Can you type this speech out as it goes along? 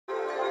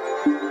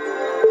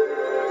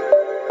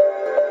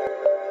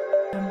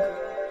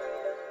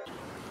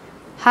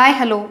Hi,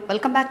 hello,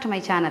 welcome back to my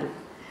channel.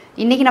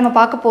 இன்னைக்கு நம்ம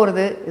பார்க்க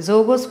போறது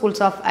ZOHO Schools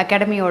of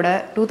Academy ஓட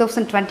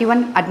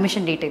 2021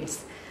 admission details.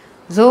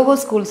 ZOHO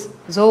Schools,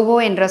 ZOHO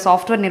என்ற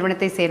சாஃப்ட்வேர்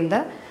நிறுவனத்தை சேர்ந்த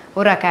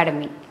ஒரு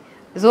அகாடமி.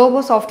 ZOHO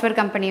சாஃப்ட்வேர்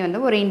கம்பெனி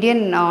வந்து ஒரு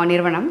இந்தியன்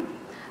நிறுவனம்.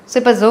 ஸோ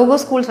இப்போ ZOHO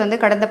Schools வந்து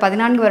கடந்த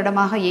 14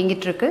 வருடமாக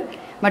இயங்கிட்டு இருக்கு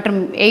மற்றும்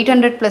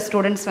 800+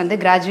 ஸ்டூடெண்ட்ஸ் வந்து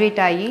கிராஜுவேட்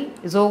ஆகி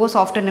ZOHO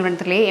சாஃப்ட்வேர்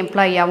நிறுவனத்திலேயே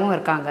எம்ப்ளாயியாகவும்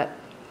இருக்காங்க.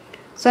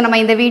 ஸோ நம்ம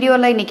இந்த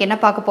வீடியோவில் இன்றைக்கி என்ன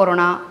பார்க்க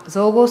போகிறோன்னா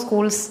ZOHO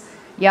Schools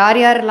யார்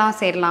யாரெல்லாம்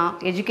சேரலாம்,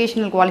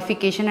 எஜுகேஷனல்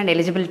குவாலிஃபிகேஷன் அண்ட்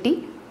எலிஜிபிலிட்டி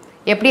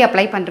எப்படி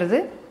அப்ளை பண்ணுறது,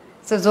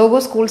 ஸோ ZOHO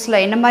ஸ்கூல்ஸில்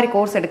என்ன மாதிரி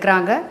கோர்ஸ்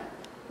எடுக்கிறாங்க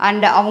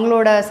அண்ட்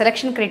அவங்களோட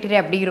செலெக்ஷன்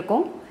க்ரைட்டீரியா எப்படி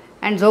இருக்கும்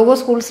அண்ட் ZOHO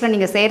ஸ்கூல்ஸில்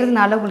நீங்கள்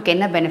சேர்கிறதுனால உங்களுக்கு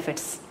என்ன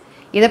பெனிஃபிட்ஸ்,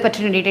 இதை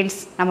பற்றின டீட்டெயில்ஸ்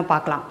நம்ம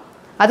பார்க்கலாம்.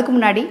 அதுக்கு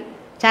முன்னாடி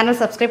சேனல்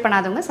சப்ஸ்கிரைப்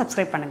பண்ணாதவங்க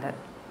சப்ஸ்கிரைப் பண்ணுங்கள்.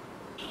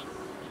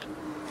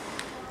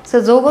 So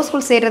ZOHO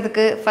school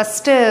சேர்கிறதுக்கு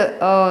first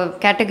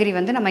category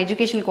வந்து நம்ம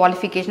எஜுகேஷனல்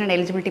குவாலிஃபிகேஷன் அண்ட்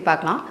எலிஜிபிலிட்டி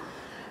பார்க்கலாம்.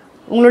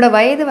 உங்களோட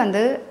வயது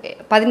வந்து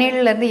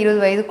 17லேருந்து 20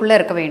 வயதுக்குள்ளே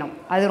இருக்க வேணும்.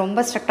 அது ரொம்ப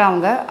ஸ்ட்ரிக்டாக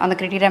அவங்க அந்த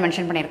க்ரைட்டீரியா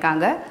மென்ஷன்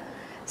பண்ணியிருக்காங்க.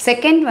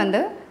 செகண்ட்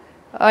வந்து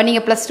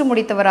நீங்கள் +2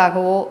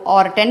 முடித்தவராகவோ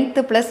ஆர் 10th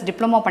 +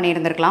 டிப்ளமோ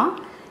பண்ணியிருந்திருக்கலாம்,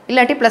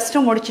 இல்லாட்டி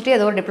 +2 முடிச்சுட்டு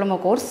ஏதோ ஒரு டிப்ளமோ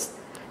கோர்ஸ்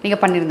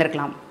நீங்கள்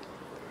பண்ணியிருந்திருக்கலாம்.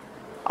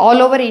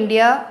 ஆல் ஓவர்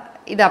இந்தியா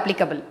இது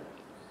அப்ளிகபிள்.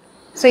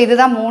 ஸோ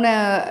இதுதான் 3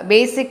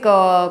 பேசிக்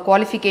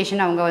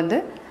குவாலிஃபிகேஷன் அவங்க வந்து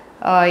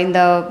இந்த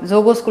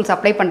ZOHO ஸ்கூல்ஸ்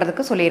அப்ளை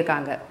பண்ணுறதுக்கு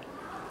சொல்லியிருக்காங்க.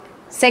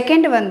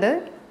 செகண்ட் வந்து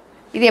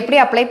இது எப்படி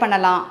அப்ளை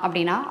பண்ணலாம்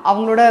அப்படின்னா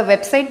அவங்களோட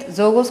வெப்சைட்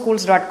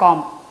ZOHOSchools.com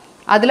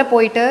அதில்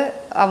போயிட்டு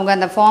அவங்க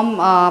அந்த ஃபார்ம்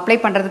அப்ளை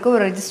பண்ணுறதுக்கு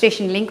ஒரு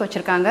ரெஜிஸ்ட்ரேஷன் லிங்க்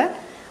வச்சுருக்காங்க.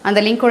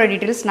 அந்த லிங்க்கோட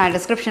டீட்டெயில்ஸ் நான்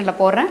டிஸ்கிரிப்ஷனில்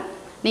போடுறேன்.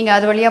 நீங்கள்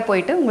அது வழியாக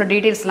போயிட்டு உங்களோட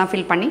டீட்டெயில்ஸ்லாம்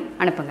ஃபில் பண்ணி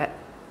அனுப்புங்க.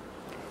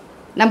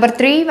 நம்பர்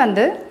 3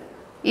 வந்து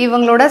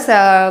இவங்களோட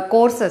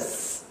கோர்சஸ்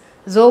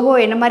ZOHO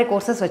என்ன மாதிரி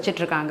கோர்சஸ்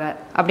வச்சிட்ருக்காங்க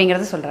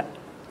அப்படிங்கிறத சொல்கிறேன்.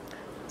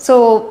 ஸோ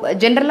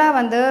ஜென்ரலாக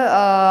வந்து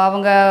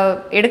அவங்க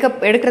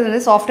எடுக்கிறது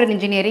வந்து சாஃப்ட்வேர்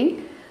இன்ஜினியரிங்,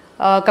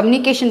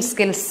 கம்யூனிகேஷன்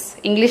ஸ்கில்ஸ்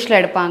இங்கிலீஷில்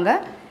எடுப்பாங்க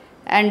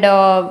அண்ட்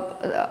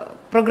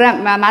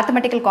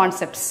மேத்தமெட்டிக்கல்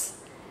கான்செப்ட்ஸ்.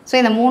 ஸோ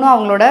இந்த 3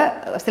 அவங்களோட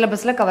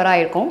சிலபஸில் கவர்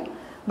ஆகிருக்கும்.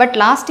 பட்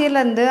லாஸ்ட்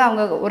இயர்லேருந்து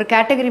அவங்க ஒரு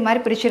கேட்டகரி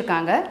மாதிரி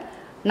பிரிச்சுருக்காங்க.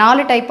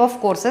 4 டைப் ஆஃப்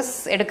கோர்சஸ்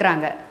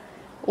எடுக்கிறாங்க.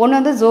 ஒன்று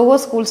வந்து ZOHO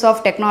Schools of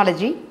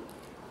Technology,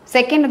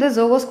 second வந்து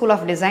ZOHO School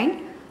of Design,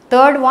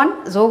 third one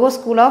ZOHO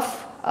School of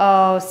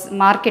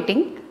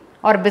Marketing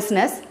or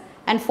Business,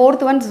 and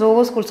fourth one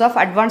ZOHO Schools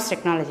of Advanced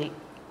Technology.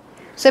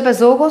 So இப்போ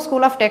ZOHO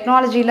School of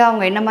Technologyயில்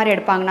அவங்க என்ன மாதிரி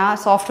எடுப்பாங்கன்னா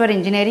software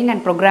engineering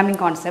and programming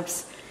concepts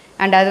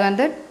and அது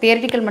வந்து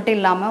theoretical மட்டும்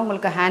இல்லாமல்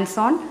உங்களுக்கு hands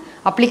on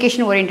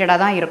application ஓரியன்டாக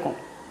தான் இருக்கும்.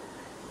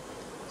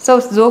 So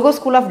ZOHO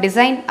School of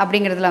Design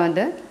அப்படிங்கிறதுல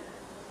வந்து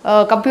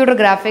computer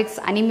graphics,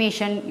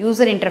 animation,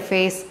 user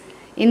interface,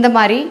 இந்த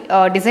மாதிரி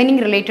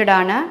டிசைனிங்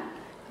ரிலேட்டடான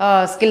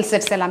ஸ்கில்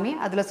செட்ஸ் எல்லாமே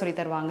அதில் சொல்லி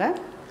தருவாங்க.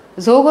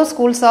 ZOHO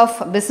Schools of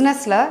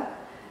Businessல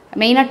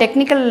மெயினாக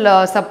technical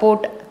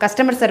support,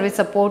 customer service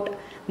support,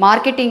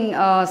 marketing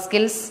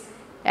skills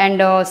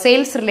and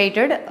sales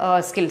related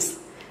skills.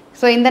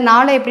 So இந்த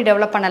நாளை எப்படி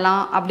டெவலப்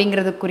பண்ணலாம்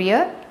அப்படிங்கிறதுக்குரிய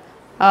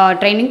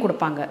ட்ரைனிங்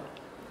கொடுப்பாங்க.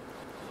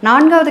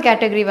 4வது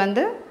கேட்டகரி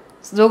வந்து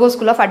ZOHO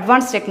School of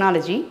Advanced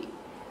Technology.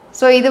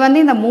 So இது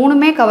வந்து இந்த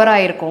 3மே கவர்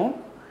ஆகிருக்கும்.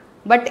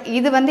 பட்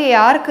இது வந்து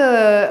யாருக்கு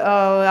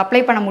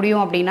அப்ளை பண்ண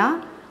முடியும் அப்படின்னா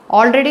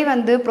ஆல்ரெடி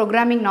வந்து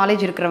ப்ரோக்ராமிங்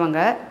நாலேஜ்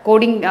இருக்கிறவங்க,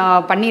 கோடிங்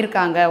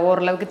பண்ணியிருக்காங்க,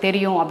 ஓரளவுக்கு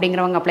தெரியும்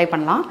அப்படிங்கிறவங்க அப்ளை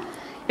பண்ணலாம்.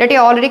 இல்லாட்டி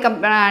ஆல்ரெடி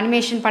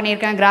அனிமேஷன்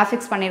பண்ணியிருக்கேன்,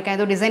 கிராஃபிக்ஸ் பண்ணியிருக்கேன்,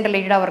 ஏதோ டிசைன்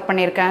ரிலேட்டடாக ஒர்க்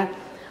பண்ணியிருக்கேன்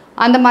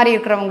அந்த மாதிரி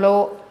இருக்கிறவங்களோ,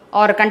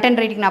 ஒரு கண்டென்ட்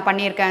ரைட்டிங் நான்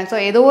பண்ணியிருக்கேன், ஸோ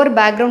ஏதோ ஒரு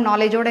பேக்ரவுண்ட்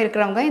நாலேஜோடு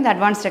இருக்கிறவங்க இந்த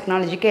அட்வான்ஸ்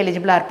டெக்னாலஜிக்கு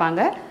எலிஜிபிளாக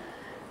இருப்பாங்க.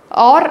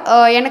 ஆர்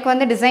எனக்கு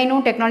வந்து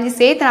டிசைனும் டெக்னாலஜி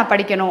சேர்த்து நான்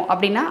படிக்கணும்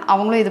அப்படின்னா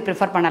அவங்களும் இது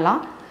ப்ரிஃபர் பண்ணலாம்.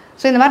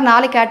 ஸோ இந்த மாதிரி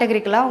 4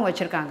 கேட்டகரிக்கெலாம் அவங்க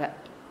வச்சுருக்காங்க.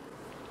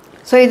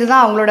 ஸோ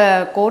இதுதான் அவங்களோட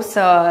கோர்ஸ்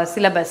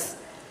சிலபஸ்.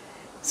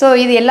 ஸோ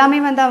இது எல்லாமே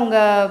வந்து அவங்க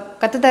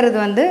கற்றுத்தரது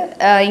வந்து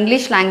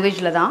இங்கிலீஷ்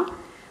லாங்குவேஜில் தான்.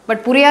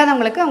 பட்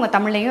புரியாதவங்களுக்கு அவங்க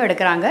தமிழ்லையும்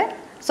எடுக்கிறாங்க.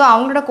 ஸோ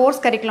அவங்களோட கோர்ஸ்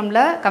கரிக்குலமில்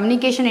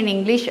கம்யூனிகேஷன் இன்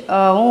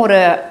இங்கிலீஷும் ஒரு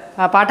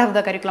பார்ட் ஆஃப்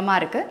த கரிக்குலமாக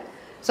இருக்குது.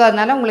 ஸோ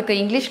அதனால் உங்களுக்கு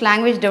இங்கிலீஷ்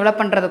லாங்குவேஜ் டெவலப்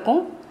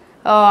பண்ணுறதுக்கும்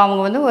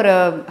அவங்க வந்து ஒரு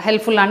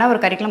ஹெல்ப்ஃபுல்லான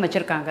ஒரு கரிக்குலம்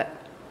வச்சுருக்காங்க.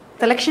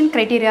 செலெக்ஷன்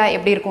க்ரைட்டீரியா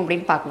எப்படி இருக்கும்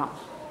அப்படின்னு பார்க்கலாம்.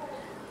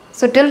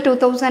 ஸோ டில்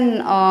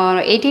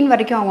 2018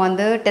 வரைக்கும் அவங்க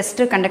வந்து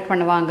டெஸ்ட்டு கண்டக்ட்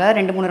பண்ணுவாங்க.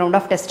 2-3 ரவுண்ட்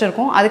ஆஃப் டெஸ்ட்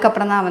இருக்கும்.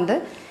 அதுக்கப்புறம் தான் வந்து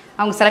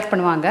அவங்க செலக்ட்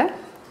பண்ணுவாங்க.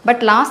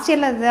 பட் லாஸ்ட்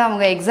இயரில் வந்து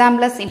அவங்க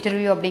எக்ஸாம்லெஸ்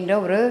இன்டர்வியூ அப்படிங்கிற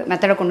ஒரு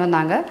மெத்தடை கொண்டு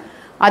வந்தாங்க.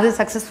 அது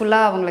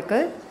சக்ஸஸ்ஃபுல்லாக அவங்களுக்கு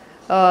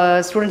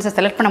ஸ்டூடெண்ட்ஸை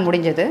செலக்ட் பண்ண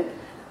முடிஞ்சது.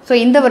 ஸோ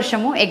இந்த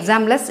வருஷமும்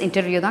எக்ஸாம்லெஸ்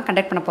இன்டர்வியூ தான்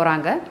கண்டக்ட் பண்ண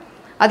போகிறாங்க.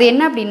 அது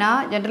என்ன அப்படின்னா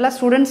ஜென்ரலாக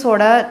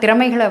ஸ்டூடெண்ட்ஸோட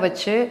திறமைகளை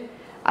வச்சு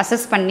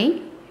அசஸ் பண்ணி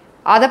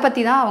அதை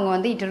பற்றி தான் அவங்க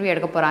வந்து இன்டர்வியூ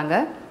எடுக்க போகிறாங்க.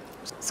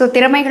 ஸோ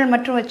திறமைகள்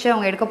மட்டும் வச்சு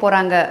அவங்க எடுக்க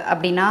போகிறாங்க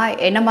அப்படின்னா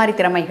என்ன மாதிரி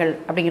திறமைகள்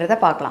அப்படிங்கிறத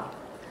பார்க்கலாம்.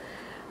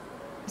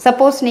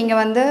 சப்போஸ்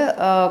நீங்கள் வந்து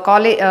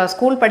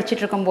ஸ்கூல்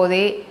படிச்சுட்டு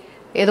இருக்கும்போதே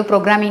ஏதோ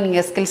ப்ரோக்ராமிங்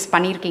நீங்கள் ஸ்கில்ஸ்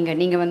பண்ணியிருக்கீங்க,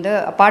 நீங்கள் வந்து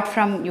apart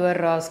from your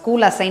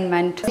school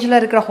assignment இதில்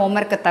இருக்கிற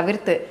ஹோம்ஒர்க்கை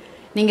தவிர்த்து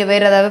நீங்கள்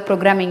வேறு ஏதாவது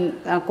ப்ரோக்ராமிங்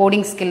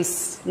கோடிங் ஸ்கில்ஸ்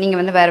நீங்கள்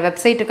வந்து வேறு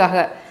வெப்சைட்டுக்காக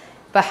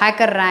இப்போ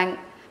ஹேக்கர் ரேங்க்,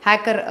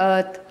 ஹேக்கர்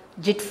எர்த்,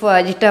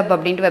 ஜிட்டப்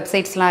அப்படின்ட்டு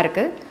வெப்சைட்ஸ்லாம்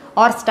இருக்குது.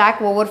 ஆர் ஸ்டாக்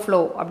ஓவர்ஃப்ளோ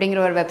அப்படிங்கிற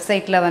ஒரு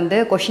வெப்சைட்டில் வந்து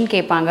கொஷின்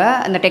கேட்பாங்க,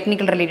 அந்த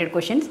டெக்னிக்கல் ரிலேட்டட்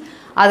கொஷின்ஸ்.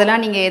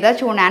 அதெல்லாம் நீங்கள்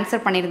ஏதாச்சும் ஒன்று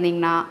ஆன்சர்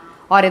பண்ணியிருந்தீங்கன்னா,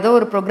 ஆர் ஏதோ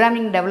ஒரு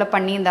ப்ரோக்ராமிங் டெவலப்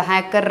பண்ணி இந்த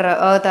hacker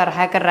earth R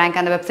hacker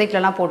rank அந்த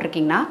வெப்சைட்லலாம்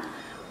போட்டிருக்கீங்கன்னா,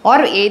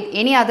 ஆர்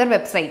எனி அதர்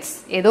வெப்சைட்ஸ்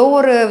ஏதோ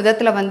ஒரு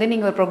விதத்தில் வந்து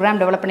நீங்கள் ஒரு ப்ரோக்ராம்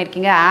டெவலப்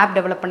பண்ணியிருக்கீங்க, ஆப்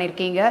டெவலப்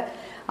பண்ணியிருக்கீங்க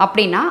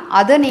அப்படின்னா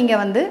அதை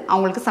நீங்கள் வந்து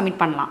அவங்களுக்கு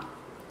சப்மிட் பண்ணலாம்.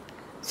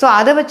 ஸோ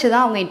அதை வச்சு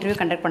தான் அவங்க இன்டர்வியூ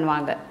கண்டக்ட்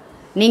பண்ணுவாங்க.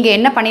 நீங்கள்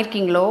என்ன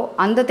பண்ணியிருக்கீங்களோ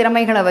அந்த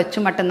திறமைகளை வச்சு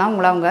மட்டும்தான்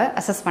உங்களை அவங்க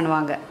அசஸ்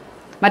பண்ணுவாங்க.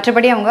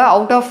 மற்றபடி அவங்க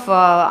அவுட் ஆஃப்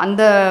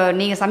அந்த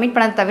நீங்கள் சப்மிட்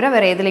பண்ணதை தவிர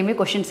வேறு எதுலேயுமே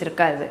கொஷின்ஸ்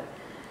இருக்காது.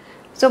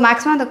 ஸோ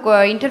மேக்ஸிமம் அந்த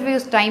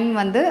இன்டர்வியூஸ் டைம்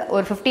வந்து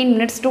ஒரு 15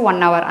 minutes to 1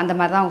 hour அந்த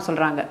மாதிரி தான் அவங்க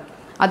சொல்கிறாங்க.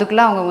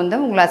 அதுக்குள்ளே அவங்க வந்து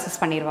உங்களை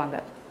அசஸ் பண்ணிடுவாங்க.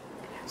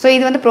 ஸோ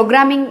இது வந்து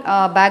ப்ரோக்ராமிங்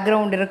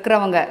பேக்ரவுண்ட்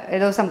இருக்கிறவங்க,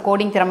 ஏதோ சம்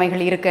கோடிங்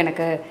திறமைகள் இருக்குது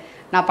எனக்கு,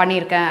 நான்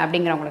பண்ணியிருக்கேன்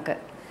அப்படிங்கிறவங்களுக்கு.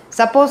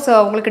 சப்போஸ்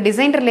உங்களுக்கு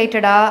டிசைன்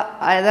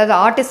ரிலேட்டடாக அதாவது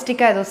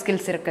ஆர்டிஸ்டிக்காக ஏதோ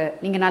ஸ்கில்ஸ் இருக்குது,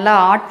 நீங்கள் நல்லா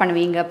ஆர்ட்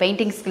பண்ணுவீங்க,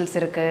 பெயிண்டிங் ஸ்கில்ஸ்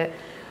இருக்குது,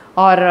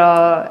 ஆர்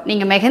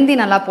நீங்கள் மெஹந்தி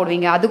நல்லா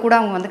போடுவீங்க, அது கூட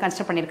அவங்க வந்து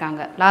கன்சிடர்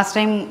பண்ணியிருக்காங்க. லாஸ்ட்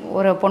டைம்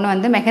ஒரு பொண்ணு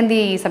வந்து மெஹந்தி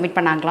சப்மிட்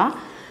பண்ணாங்களாம்.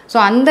 ஸோ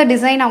அந்த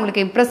டிசைன்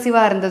அவங்களுக்கு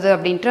இம்ப்ரெசிவாக இருந்தது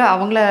அப்படின்ட்டு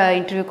அவங்கள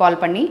இன்டர்வியூ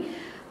கால் பண்ணி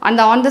அந்த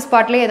ஆன் த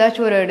ஸ்பாட்லேயே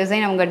ஏதாச்சும் ஒரு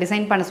டிசைன் அவங்க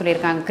டிசைன் பண்ண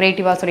சொல்லியிருக்காங்க,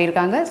 க்ரியேட்டிவாக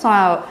சொல்லியிருக்காங்க. ஸோ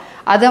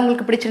அது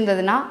அவங்களுக்கு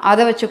பிடிச்சிருந்ததுன்னா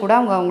அதை வச்சு கூட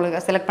அவங்க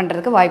அவங்களுக்கு செலக்ட்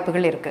பண்ணுறதுக்கு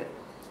வாய்ப்புகள் இருக்குது.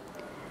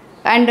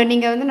 அண்டு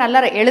நீங்கள் வந்து நல்லா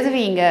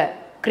எழுதுவீங்க,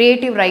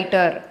 க்ரியேட்டிவ்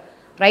ரைட்டர்,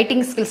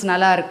 ரைட்டிங் ஸ்கில்ஸ்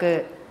நல்லா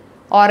இருக்குது,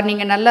 ஆர்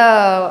நீங்கள் நல்லா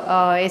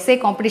எஸ்ஏ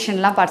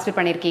காம்படிஷன்லாம் பார்ட்டிசிபேட்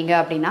பண்ணியிருக்கீங்க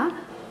அப்படின்னா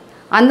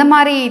அந்த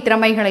மாதிரி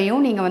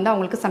திறமைகளையும் நீங்கள் வந்து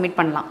அவங்களுக்கு சப்மிட்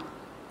பண்ணலாம்.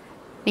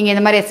 நீங்கள்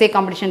இந்த மாதிரி எஸ்ஏ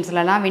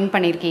காம்படிஷன்ஸ்லலாம் வின்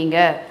பண்ணியிருக்கீங்க,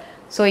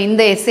 ஸோ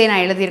இந்த எஸ்ஏ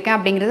நான் எழுதியிருக்கேன்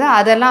அப்படிங்கிறது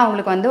அதெல்லாம்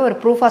அவங்களுக்கு வந்து ஒரு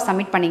ப்ரூஃபாக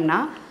சப்மிட் பண்ணிங்கன்னா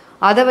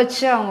அதை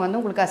வச்சு அவங்க வந்து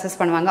உங்களுக்கு அசஸ்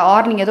பண்ணுவாங்க.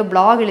 ஆர் நீங்கள் ஏதோ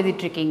பிளாக்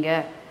எழுதிட்டுருக்கீங்க,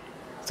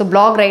 ஸோ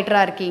பிளாக்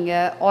ரைட்டராக இருக்கீங்க,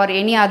 or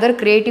any other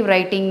creative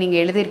writing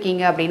நீங்கள்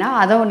எழுதியிருக்கீங்க அப்படின்னா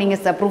அதை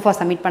நீங்கள் ப்ரூஃபாக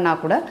சப்மிட்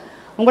பண்ணால் கூட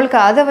உங்களுக்கு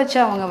அதை வச்சு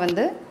அவங்க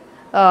வந்து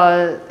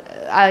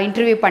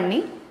இன்டர்வியூ பண்ணி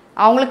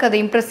அவங்களுக்கு அது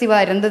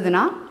இம்ப்ரெசிவாக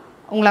இருந்ததுன்னா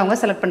உங்களை அவங்க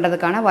செலக்ட்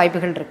பண்ணுறதுக்கான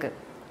வாய்ப்புகள் இருக்குது.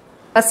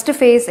 ஃபஸ்ட்டு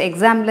ஃபேஸ்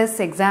எக்ஸாம்லெஸ்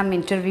எக்ஸாம்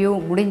இன்டர்வியூ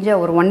முடிஞ்ச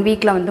ஒரு 1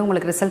 வீக்கில் வந்து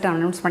உங்களுக்கு ரிசல்ட்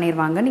அனௌன்ஸ்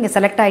பண்ணிடுவாங்க. நீங்கள்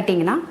செலக்ட்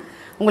ஆகிட்டிங்கன்னா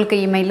உங்களுக்கு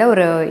இமெயிலில்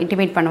ஒரு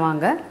இன்டிமேட்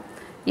பண்ணுவாங்க.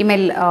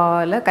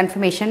 இமெயிலில்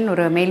கன்ஃபர்மேஷன்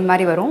ஒரு மெயில்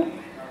மாதிரி வரும்.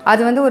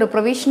 அது வந்து ஒரு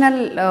ப்ரொவிஷனல்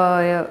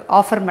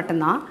ஆஃபர்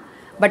மட்டும்தான்.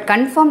 பட்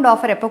கன்ஃபர்ம்டு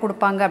ஆஃபர் எப்போ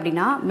கொடுப்பாங்க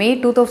அப்படின்னா May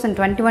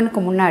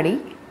 2021 முன்னாடி,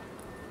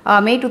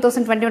 May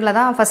 2021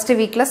 தான் ஃபஸ்ட்டு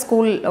வீக்கில்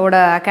ஸ்கூலோட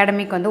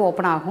அகாடமிக் வந்து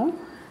ஓப்பன் ஆகும்.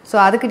 ஸோ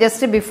அதுக்கு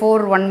just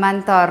before 1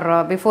 month or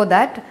before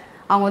that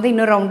அவங்க வந்து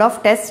இன்னொரு round of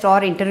test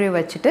or interview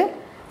வச்சுட்டு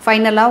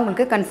ஃபைனலாக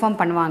உங்களுக்கு கன்ஃபார்ம்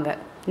பண்ணுவாங்க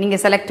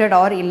நீங்கள் செலக்டட்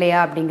ஆர் இல்லையா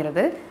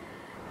அப்படிங்கிறது.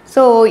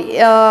 ஸோ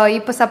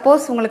இப்போ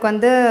சப்போஸ் உங்களுக்கு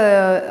வந்து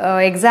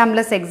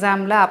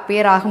எக்ஸாமில்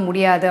அப்பியர் ஆக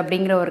முடியாது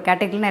அப்படிங்கிற ஒரு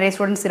கேட்டகரியில் நிறைய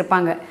ஸ்டூடெண்ட்ஸ்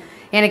இருப்பாங்க.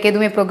 எனக்கு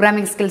எதுவுமே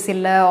ப்ரோக்ராமிங் ஸ்கில்ஸ்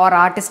இல்லை, ஆர்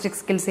ஆர்டிஸ்டிக்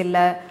ஸ்கில்ஸ்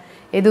இல்லை,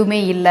 எதுவுமே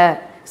இல்லை,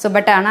 ஸோ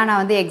பட் ஆனால்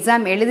நான் வந்து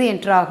எக்ஸாம் எழுதி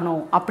என்ட்ரு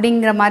ஆகணும்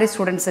அப்படிங்கிற மாதிரி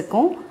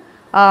ஸ்டூடெண்ட்ஸுக்கும்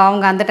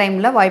அவங்க அந்த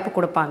டைமில் வாய்ப்பு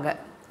கொடுப்பாங்க.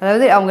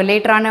 அதாவது அவங்க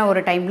லேட்டரான ஒரு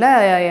டைமில்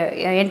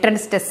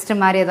என்ட்ரன்ஸ் டெஸ்ட்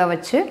மாதிரி ஏதாவது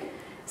வச்சு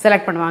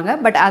செலக்ட் பண்ணுவாங்க.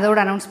 பட் அதோட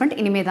அனௌன்ஸ்மெண்ட்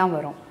இனிமேல் தான்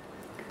வரும்.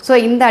 ஸோ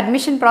இந்த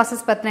அட்மிஷன்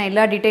ப்ராசஸ் பற்றின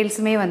எல்லா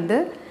டீட்டெயில்ஸுமே வந்து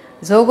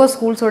ZOHO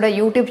ஸ்கூல்ஸோட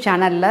யூடியூப்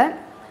சேனலில்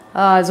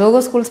ZOHO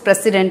ஸ்கூல்ஸ்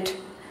பிரசிடெண்ட்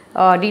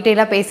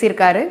டீட்டெயிலாக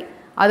பேசியிருக்காரு.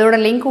 அதோட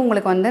லிங்க்கும்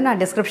உங்களுக்கு வந்து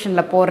நான்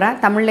டிஸ்கிரிப்ஷனில் போடுறேன்.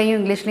 தமிழ்லையும்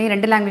இங்கிலீஷ்லேயும்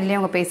 2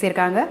 லாங்குவேஜ்லேயும் அவங்க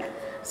பேசியிருக்காங்க.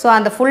 ஸோ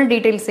அந்த ஃபுல்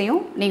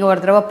டீட்டெயில்ஸையும் நீங்கள் ஒரு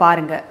தடவை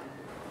பாருங்கள்.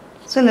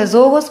 ஸோ இந்த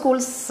ZOHO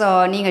ஸ்கூல்ஸ்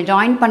நீங்கள்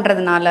ஜாயின்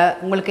பண்ணுறதுனால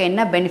உங்களுக்கு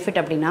என்ன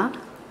பெனிஃபிட் அப்படின்னா,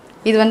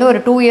 இது வந்து ஒரு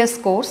 2 years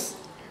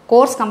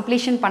கோர்ஸ்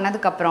கம்ப்ளீஷன்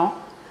பண்ணதுக்கப்புறம்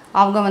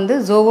அவங்க வந்து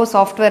ZOHO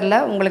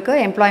சாஃப்ட்வேரில் உங்களுக்கு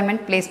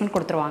எம்ப்ளாய்மெண்ட் பிளேஸ்மெண்ட்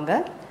கொடுத்துருவாங்க.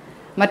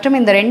 மற்றும்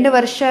இந்த 2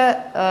 வருஷ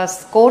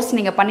கோர்ஸ்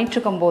நீங்கள்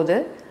பண்ணிகிட்ருக்கும்போது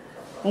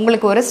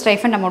உங்களுக்கு ஒரு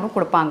ஸ்டைஃபண்ட் அமௌண்ட்டும்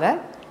கொடுப்பாங்க.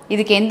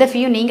 இதுக்கு எந்த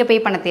ஃபீயும் நீங்கள் பே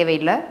பண்ண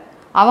தேவையில்லை,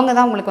 அவங்க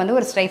தான் உங்களுக்கு வந்து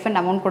ஒரு ஸ்டைஃபண்ட்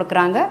அமௌண்ட்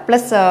கொடுக்குறாங்க.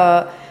 ப்ளஸ்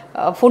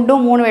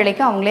ஃபுட்டும் 3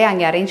 வேளைக்கும் அவங்களே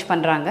அங்கே அரேஞ்ச்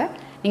பண்ணுறாங்க.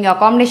 நீங்கள்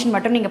அகாமடேஷன்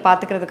மட்டும் நீங்கள்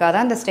பார்த்துக்கிறதுக்காக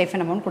தான் இந்த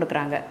ஸ்டைஃபண்ட் அமௌண்ட்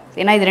கொடுக்குறாங்க.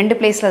 ஏன்னா இது 2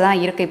 பிளேஸில் தான்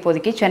இருக்குது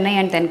இப்போதைக்கு, சென்னை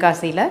அண்ட்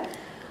தென்காசியில்.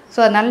 ஸோ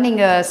அதனால்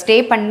நீங்கள் ஸ்டே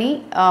பண்ணி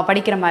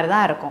படிக்கிற மாதிரி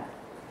தான் இருக்கும்.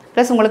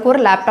 ப்ளஸ் உங்களுக்கு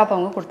ஒரு லேப்டாப்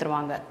அவங்க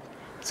கொடுத்துருவாங்க.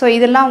 ஸோ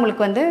இதெல்லாம்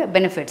உங்களுக்கு வந்து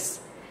பெனிஃபிட்ஸ்.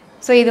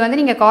 ஸோ இது வந்து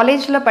நீங்கள்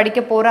காலேஜில் படிக்க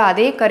போகிற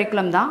அதே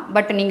கரிக்குலம் தான்.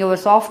 பட் நீங்கள் ஒரு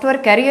சாஃப்ட்வேர்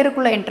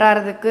கரியருக்குள்ளே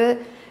என்ட்ராகிறதுக்கு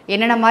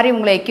என்னென்ன மாதிரி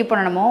உங்களை எக்யூப்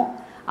பண்ணணுமோ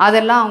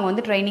அதெல்லாம் அவங்க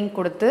வந்து ட்ரைனிங்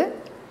கொடுத்து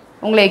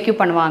உங்களை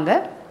எக்யூப் பண்ணுவாங்க.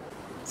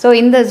 ஸோ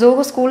இந்த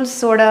ZOHO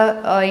ஸ்கூல்ஸோட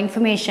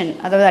இன்ஃபர்மேஷன்,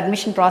 அதாவது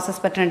அட்மிஷன்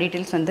ப்ராசஸ் பற்றின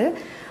டீட்டெயில்ஸ் வந்து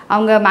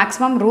அவங்க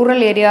மேக்ஸிமம்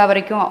ரூரல் ஏரியா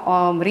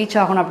வரைக்கும் ரீச்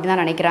ஆகணும் அப்படின்னு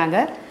தான் நினைக்கிறாங்க.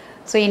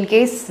 ஸோ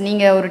இன்கேஸ்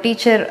நீங்கள் ஒரு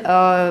டீச்சர்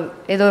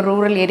ஏதோ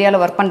ரூரல்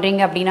ஏரியாவில் ஒர்க்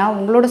பண்ணுறீங்க அப்படின்னா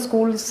உங்களோட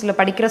ஸ்கூல்ஸில்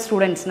படிக்கிற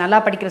ஸ்டூடெண்ட்ஸ், நல்லா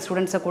படிக்கிற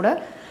ஸ்டூடெண்ட்ஸை கூட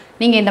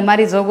நீங்கள் இந்த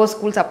மாதிரி ZOHO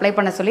ஸ்கூல்ஸ் அப்ளை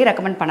பண்ண சொல்லி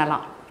ரெக்கமெண்ட்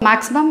பண்ணலாம்.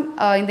 மேக்ஸிமம்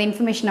இந்த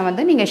இன்ஃபர்மேஷனை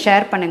வந்து நீங்கள்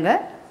ஷேர் பண்ணுங்கள்.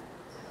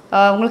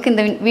 உங்களுக்கு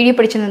இந்த வீடியோ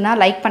பிடிச்சிருந்ததுன்னா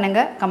லைக்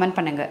பண்ணுங்கள், கமெண்ட்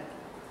பண்ணுங்கள்.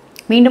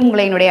 மீண்டும்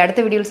உங்களை என்னுடைய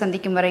அடுத்த வீடியோவில்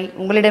சந்திக்கும் வரை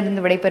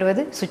உங்களிடமிருந்து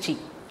விடைபெறுவது Suchi.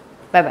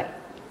 By by.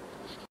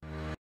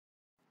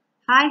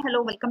 Hi,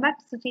 hello, welcome back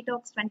to Suchi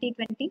tax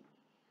 2020.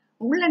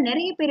 உங்களை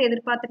நிறைய பேர்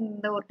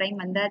எதிர்பார்த்துருந்த ஒரு டைம்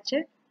வந்தாச்சு.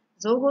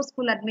 ZOHO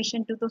school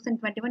admission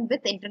 2021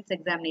 with entrance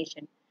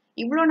examination.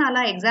 இவ்வளோ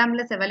நாளாக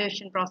எக்ஸாம்லெஸ்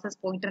எவாலுவேஷன் ப்ராசஸ்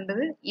போயிட்டு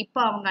இருந்தது. இப்போ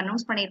அவங்க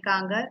அனௌன்ஸ்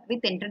பண்ணியிருக்காங்க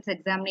with entrance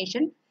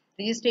examination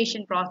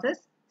registration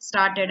process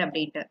started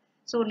அப்படின்ட்டு.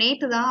 ஸோ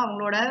நேற்று தான்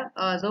அவங்களோட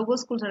ஜோகோ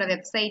ஸ்கூல்ஸோட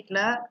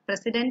வெப்சைட்டில்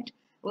பிரசிடென்ட்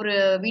ஒரு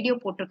வீடியோ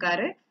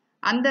போட்டிருக்காரு.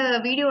 அந்த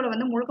வீடியோவில்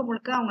வந்து முழுக்க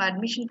முழுக்க அவங்க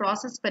அட்மிஷன்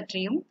ப்ராசஸ்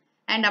பற்றியும்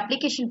அண்ட்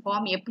அப்ளிகேஷன்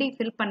ஃபார்ம் எப்படி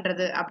ஃபில்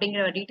பண்ணுறது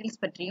அப்படிங்கிற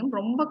டீட்டெயில்ஸ் பற்றியும்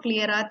ரொம்ப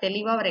கிளியராக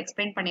தெளிவாக அவர்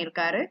எக்ஸ்பிளைன்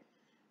பண்ணியிருக்காரு.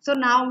 ஸோ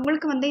நான்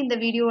உங்களுக்கு வந்து இந்த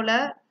வீடியோவில்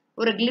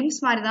ஒரு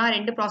கிளிம்ஸ் மாதிரி தான்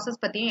 2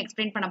 ப்ராசஸ் பற்றியும்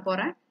எக்ஸ்பிளைன் பண்ண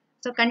போகிறேன்.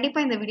 ஸோ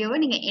கண்டிப்பாக இந்த வீடியோவை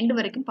நீங்கள் எண்டு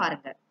வரைக்கும்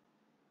பாருங்கள்.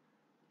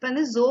 இப்போ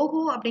வந்து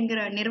ZOHO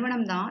அப்படிங்கிற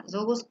நிறுவனம் தான்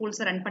ZOHO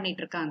ஸ்கூல்ஸை ரன்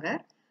பண்ணிட்டு இருக்காங்க.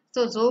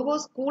 ஸோ ZOHO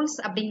ஸ்கூல்ஸ்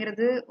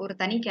அப்படிங்கிறது ஒரு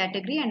தனி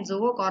கேட்டகரி அண்ட்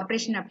ZOHO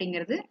கார்பரேஷன்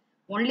அப்படிங்கிறது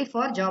only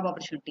for job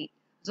opportunity.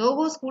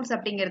 ZOHO schools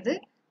அப்படிங்கிறது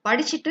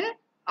படிச்சுட்டு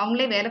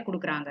அவங்களே வேலை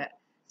கொடுக்குறாங்க.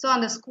 ஸோ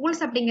அந்த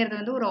ஸ்கூல்ஸ் அப்படிங்கிறது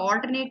வந்து ஒரு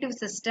alternative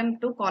system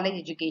to college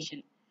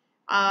education.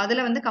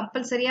 அதில் வந்து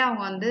கம்பல்சரியாக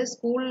அவங்க வந்து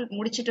ஸ்கூல்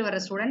முடிச்சுட்டு வர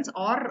students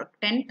are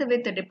 10th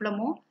with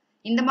diploma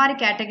இந்த மாதிரி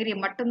கேட்டகரி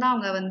மட்டும்தான்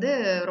அவங்க வந்து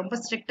ரொம்ப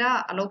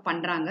ஸ்ட்ரிக்டாக அலோவ்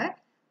பண்ணுறாங்க.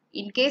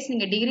 இன்கேஸ்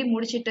நீங்கள் டிகிரி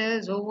முடிச்சுட்டு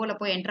ZOHOவில்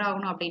போய் என்டர்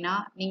ஆகணும் அப்படின்னா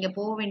நீங்கள்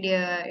போக வேண்டிய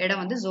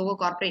இடம் வந்து ZOHO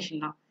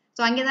கார்பரேஷன் தான்.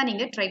 ஸோ அங்கே தான்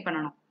நீங்கள் ட்ரை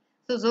பண்ணணும்.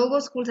 ஸோ ZOHO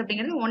ஸ்கூல்ஸ்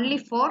அப்படிங்கிறது only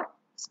for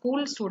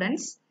school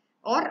students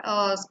are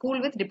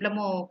school with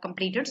diploma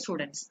completed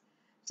students.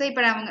 So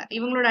இப்போ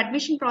இவங்களோட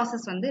அட்மிஷன்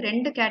ப்ராசஸ் வந்து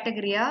 2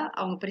 கேட்டகரியாக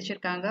அவங்க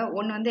பிரிச்சிருக்காங்க.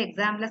 ஒன்று வந்து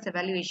எக்ஸாம்லெஸ்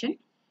எவாலுவேஷன்,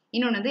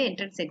 இன்னொன்று வந்து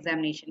என்ட்ரன்ஸ்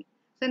எக்ஸாமினேஷன்.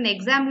 ஸோ இந்த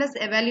எக்ஸாம்லெஸ்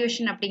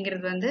எவாலுவேஷன்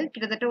அப்படிங்கிறது வந்து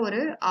கிட்டத்தட்ட ஒரு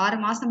 6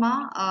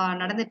 மாசமாக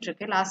நடந்துட்டு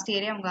இருக்கு. லாஸ்ட்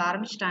இயரே அவங்க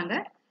ஆரம்பிச்சிட்டாங்க,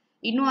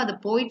 இன்னும் அது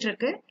போயிட்டு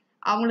இருக்கு.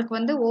 அவங்களுக்கு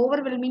வந்து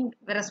ஓவர்வெல்மிங்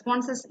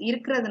ரெஸ்பான்சஸ்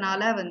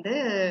இருக்கிறதுனால வந்து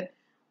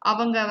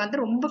அவங்க வந்து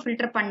ரொம்ப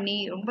ஃபில்டர் பண்ணி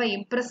ரொம்ப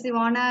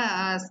இம்ப்ரெசிவான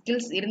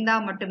ஸ்கில்ஸ்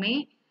இருந்தால் மட்டுமே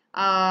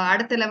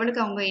அடுத்த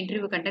லெவலுக்கு அவங்க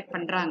இன்டர்வியூ கண்டக்ட்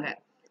பண்ணுறாங்க.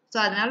 ஸோ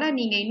அதனால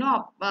நீங்கள் இன்னும்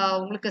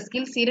உங்களுக்கு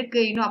ஸ்கில்ஸ்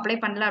இருக்குது இன்னும் அப்ளை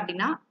பண்ணல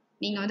அப்படின்னா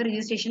நீங்கள் வந்து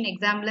ரிஜிஸ்ட்ரேஷன்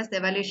எக்ஸாம்லெஸ்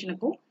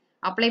எவாலுவேஷனுக்கும்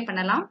அப்ளை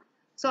பண்ணலாம்.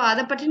 ஸோ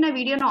அதை பற்றின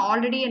வீடியோ நான்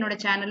ஆல்ரெடி என்னோட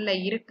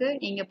சேனலில் இருக்குது,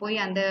 நீங்கள் போய்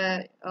அந்த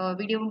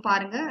வீடியோவும்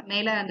பாருங்கள்.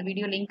 மேலே அந்த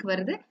வீடியோ லிங்க்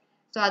வருது,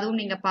 ஸோ அதுவும்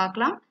நீங்கள்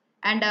பார்க்கலாம்.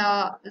 And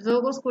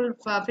ZOHO school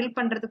fill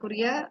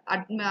பண்ணுறதுக்குரிய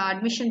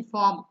admission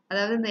form,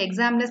 அதாவது இந்த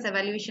எக்ஸாம்லெஸ்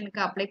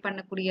எவாலுவேஷனுக்கு அப்ளை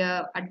பண்ணக்கூடிய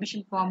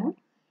அட்மிஷன் ஃபார்மும்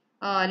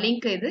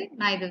லிங்க்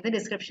நான் இது வந்து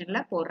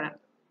டிஸ்கிரிப்ஷனில் போடுறேன்.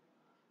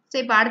 ஸோ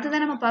இப்போ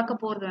அடுத்ததான் நம்ம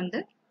பார்க்க போகிறது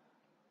வந்து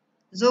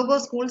ZOHO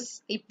ஸ்கூல்ஸ்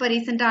இப்போ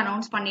ரீசெண்டாக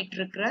அனௌன்ஸ் பண்ணிட்டு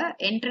இருக்கிற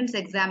entrance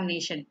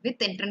examination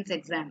with entrance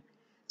exam.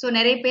 So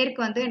நிறைய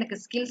பேருக்கு வந்து எனக்கு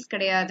ஸ்கில்ஸ்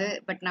கிடையாது,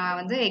 பட் நான்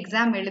வந்து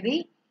எக்ஸாம் எழுதி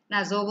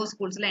நான் ZOHO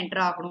ஸ்கூல்ஸில்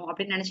என்டர் ஆகணும்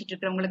அப்படின்னு நினச்சிட்டு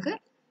இருக்கிறவங்களுக்கு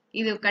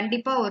இது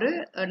கண்டிப்பாக ஒரு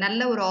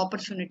நல்ல ஒரு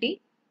ஆப்பர்ச்சுனிட்டி.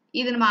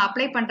 இது நம்ம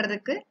அப்ளை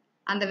பண்ணுறதுக்கு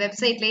அந்த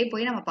வெப்சைட்லேயே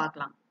போய் நம்ம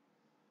பார்க்கலாம்.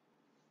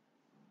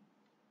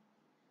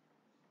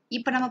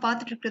 இப்போ நம்ம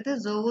பார்த்துட்டு இருக்கிறது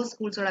ZOHO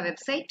ஸ்கூல்ஸோட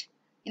வெப்சைட்.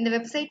 இந்த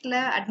வெப்சைட்டில்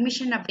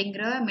அட்மிஷன்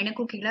அப்படிங்கிற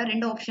மெனுக்கு கீழே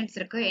 2 ஆப்ஷன்ஸ்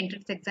இருக்குது,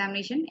 என்ட்ரன்ஸ்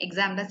எக்ஸாமினேஷன்,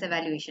 எக்ஸாம்லெஸ்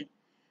எவாலுவேஷன்.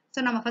 ஸோ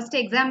நம்ம ஃபர்ஸ்ட்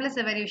எக்ஸாம்லெஸ்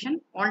எவாலுவேஷன்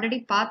ஆல்ரெடி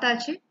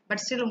பார்த்தாச்சு,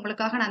 பட் ஸ்டில்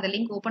உங்களுக்காக நான் அந்த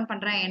லிங்க் ஓப்பன்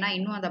பண்ணுறேன். ஏன்னா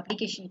இன்னும் அந்த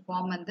அப்ளிகேஷன்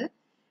ஃபார்ம் வந்து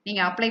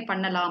நீங்கள் அப்ளை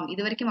பண்ணலாம்.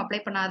 இது வரைக்கும் அப்ளை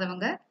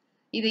பண்ணாதவங்க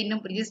இது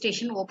இன்னும்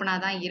ரிஜிஸ்ட்ரேஷன் ஓப்பனாக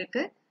தான்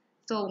இருக்குது.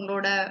 ஸோ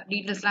உங்களோட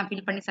டீட்டெயில்ஸ்லாம்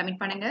ஃபில் பண்ணி சப்மிட்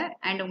பண்ணுங்கள்.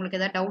 அண்ட் உங்களுக்கு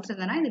ஏதாவது டவுட்ஸ்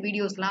இருந்ததுன்னா இந்த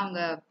வீடியோஸ்லாம்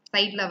அவங்க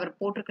சைட்டில் அவர்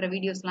போட்டிருக்கிற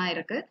வீடியோஸ்லாம்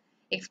இருக்குது,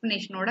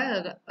 எக்ஸ்ப்ளனேஷனோட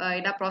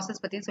எல்லா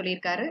ப்ராசஸ் பற்றியும்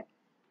சொல்லியிருக்காரு,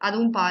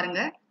 அதுவும்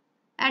பாருங்கள்.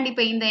 அண்ட்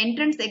இப்போ இந்த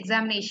என்ட்ரன்ஸ்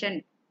எக்ஸாமினேஷன்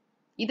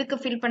இதுக்கு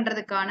ஃபில்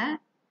பண்ணுறதுக்கான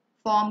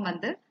ஃபார்ம்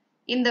வந்து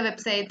இந்த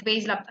வெப்சைட்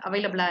பேஜில்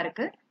அவைலபிளாக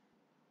இருக்குது.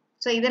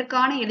 ஸோ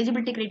இதற்கான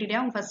எலிஜிபிலிட்டி க்ரைட்டீரியா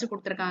அவங்க ஃபஸ்ட்டு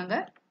கொடுத்துருக்காங்க.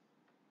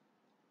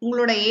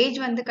 உங்களோட ஏஜ்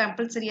வந்து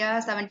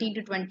கம்பல்சரியாக 17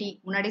 to 20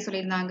 முன்னாடி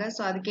சொல்லியிருந்தாங்க.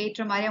 ஸோ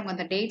அதுக்கேற்ற மாதிரி அவங்க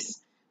அந்த டேட்ஸ்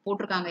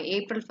போட்டிருக்காங்க.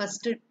 April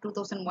 1,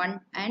 2001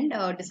 அண்ட்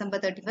December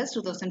 31,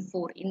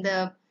 2004 இந்த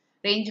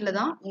ரேஞ்சில்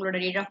தான் உங்களோட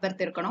டேட் ஆஃப்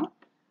பர்த் இருக்கணும்.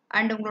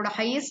 அண்ட் உங்களோட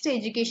ஹையஸ்ட்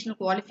எஜுகேஷனல்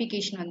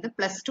குவாலிஃபிகேஷன் வந்து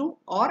 +2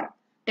 R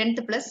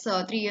 10th plus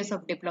 3 years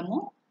of diploma.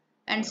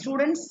 And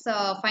students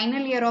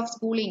final year of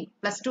schooling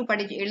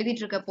 +2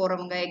 எழுதிட்டு இருக்க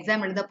போகிறவங்க,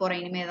 எக்ஸாம் எழுத போகிற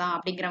இனிமே தான்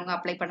அப்படிங்கிறவங்க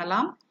அப்ளை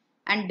பண்ணலாம்.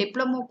 அண்ட்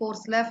டிப்ளமோ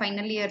கோர்ஸில்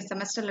ஃபைனல் இயர்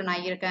செமஸ்டரில்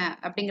நான் இருக்கேன்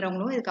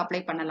அப்படிங்கிறவங்களும் இதுக்கு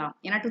அப்ளை பண்ணலாம்.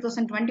 ஏன்னா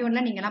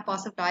 2021 நீங்கள்லாம்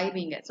பாஸ் அவுட்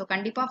ஆயிடுவீங்க. ஸோ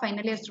கண்டிப்பாக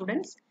ஃபைனல் இயர்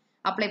ஸ்டூடெண்ட்ஸ்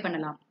அப்ளை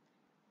பண்ணலாம்.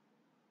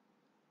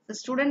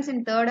 Students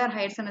in 3rd or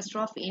higher semester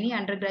of any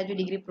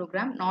undergraduate degree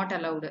program not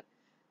allowed.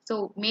 So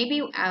maybe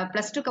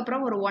 +2க்கு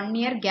அப்புறம் ஒரு 1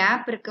 year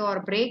கேப் இருக்குது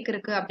ஒரு பிரேக்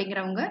இருக்குது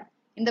அப்படிங்கிறவங்க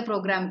இந்த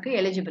ப்ரோக்ராமுக்கு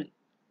எலிஜிபிள்.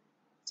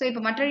 ஸோ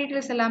இப்போ மற்ற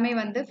டீட்டெயில்ஸ் எல்லாமே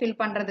வந்து ஃபில்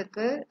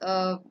பண்ணுறதுக்கு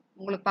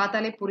உங்களுக்கு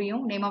பார்த்தாலே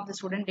புரியும். Name of the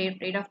student,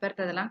 date of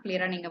birth, அதெல்லாம்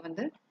கிளியராக நீங்கள்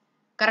வந்து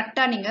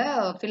கரெக்டாக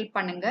நீங்கள் ஃபில்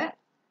பண்ணுங்கள்.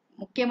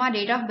 முக்கியமாக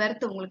டேட் ஆஃப்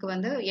பர்த் உங்களுக்கு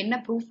வந்து என்ன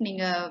ப்ரூஃப்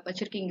நீங்கள்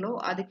வச்சுருக்கீங்களோ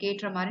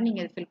அதுக்கேற்ற மாதிரி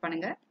நீங்கள் ஃபில்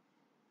பண்ணுங்கள்.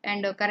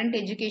 And current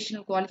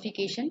educational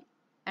qualification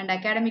and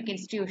academic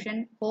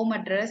institution, home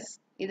address,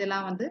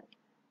 இதெல்லாம் வந்து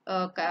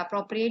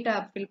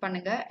அப்ரோப்ரியேட்டாக ஃபில்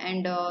பண்ணுங்கள்.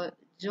 And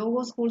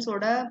ZOHO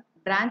ஸ்கூல்ஸோட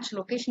branch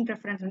location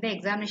preference வந்து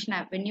எக்ஸாமினேஷன்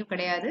வென்யூ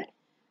கிடையாது.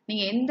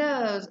 நீங்கள் எந்த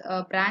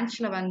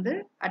பிரான்ச்சில் வந்து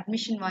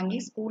அட்மிஷன் வாங்கி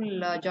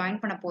ஸ்கூலில் ஜாயின்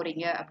பண்ண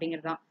போகிறீங்க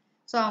அப்படிங்கிறது தான்.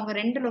 ஸோ அவங்க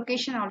 2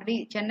 லொக்கேஷன் ஆல்ரெடி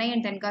சென்னை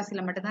அண்ட்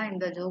தென்காசியில் மட்டும்தான்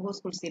இந்த ZOHO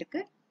ஸ்கூல்ஸ்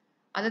இருக்குது.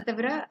 அதை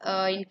தவிர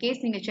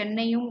இன்கேஸ் நீங்கள்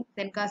சென்னையும்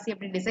தென்காசி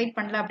அப்படி டிசைட்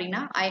பண்ணல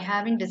அப்படின்னா I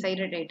have in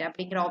decided it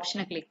அப்படிங்கிற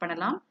ஆப்ஷனை கிளிக்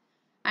பண்ணலாம்.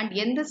 அண்ட்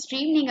எந்த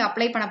ஸ்ட்ரீம் நீங்கள்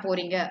அப்ளை பண்ண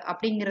போகிறீங்க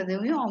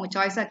அப்படிங்கிறதையும் அவங்க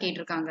சாய்ஸாக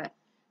கேட்டிருக்காங்க.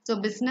 ஸோ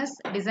பிஸ்னஸ்,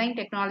 டிசைன்,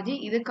 டெக்னாலஜி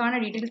இதுக்கான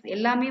டீட்டெயில்ஸ்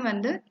எல்லாமே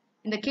வந்து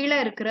இந்த கீழே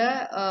இருக்கிற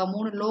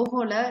 3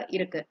 லோகோவில்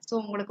இருக்குது. ஸோ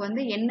உங்களுக்கு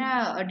வந்து என்ன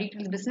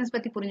டீட்டெயில்ஸ் பிஸ்னஸ்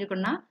பற்றி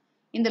புரிஞ்சுக்கணும்னா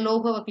இந்த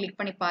லோகோவை கிளிக்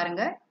பண்ணி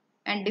பாருங்கள்.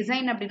 அண்ட்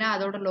டிசைன் அப்படின்னா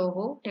அதோட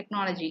லோகோ,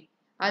 டெக்னாலஜி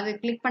அது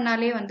கிளிக்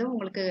பண்ணாலே வந்து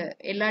உங்களுக்கு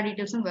எல்லா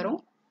டீட்டெயில்ஸும் வரும்.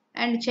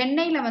 அண்ட்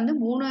சென்னையில் வந்து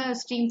 3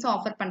 ஸ்ட்ரீம்ஸும்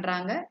ஆஃபர்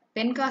பண்ணுறாங்க.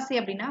 தென்காசி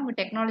அப்படின்னா அவங்க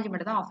டெக்னாலஜி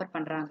மட்டும் தான் ஆஃபர்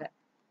பண்ணுறாங்க.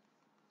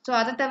 ஸோ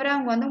அதை தவிர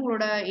அவங்க வந்து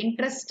உங்களோட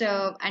interest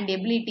and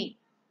ability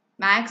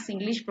maths,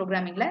 English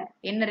ப்ரோக்ராமிங்கில்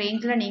என்ன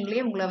ரேஞ்சில்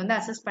நீங்களே உங்களை வந்து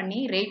அசஸ் பண்ணி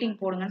ரேட்டிங்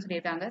போடுங்கன்னு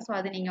சொல்லியிருக்காங்க. ஸோ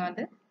அது நீங்கள்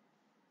வந்து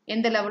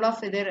எந்த லெவல்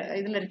ஆஃப்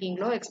இதில்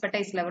இருக்கீங்களோ,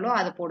 எக்ஸ்பர்டைஸ் லெவலோ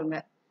அதை போடுங்க.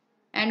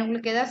 அண்ட்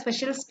உங்களுக்கு ஏதாவது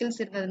ஸ்பெஷல்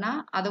ஸ்கில்ஸ் இருந்ததுன்னா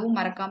அதுவும்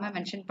மறக்காமல்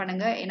மென்ஷன்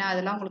பண்ணுங்கள். ஏன்னா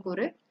அதெல்லாம் உங்களுக்கு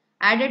ஒரு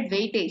added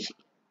weightage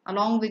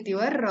along with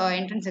your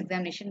entrance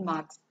examination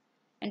marks.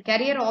 And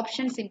career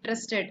options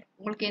interested,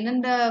 உங்களுக்கு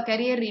எந்தெந்த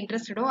கரியர்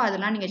இன்ட்ரெஸ்டடோ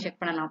அதெல்லாம் நீங்கள்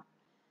செக் பண்ணலாம்.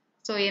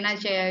 ஸோ ஏன்னா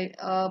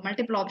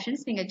மல்டிபிள்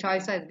ஆப்ஷன்ஸ் நீங்கள்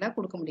சாய்ஸாக இதில்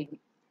கொடுக்க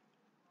முடியும்.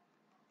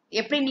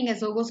 எப்படி நீங்கள்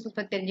ZOHO Schools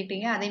பற்றி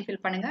தெரிஞ்சுக்கிட்டீங்க அதையும்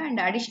ஃபில் பண்ணுங்கள்.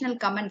 அண்ட் அடிஷ்னல்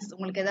கமெண்ட்ஸ்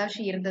உங்களுக்கு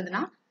ஏதாச்சும்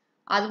இருந்ததுன்னா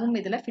அதுவும்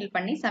இதில் ஃபில்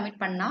பண்ணி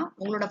சப்மிட் பண்ணால்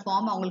உங்களோட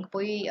ஃபார்ம் அவங்களுக்கு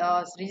போய்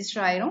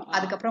ரிஜிஸ்டர் ஆயிரும்.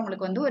 அதுக்கப்புறம்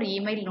உங்களுக்கு வந்து ஒரு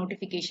இமெயில்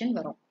நோட்டிஃபிகேஷன்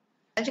வரும்.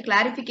 ஏதாச்சும்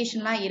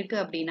கிளாரிஃபிகேஷன்லாம்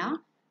இருக்குது அப்படின்னா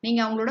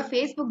நீங்கள் அவங்களோட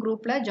ஃபேஸ்புக்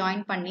குரூப்பில்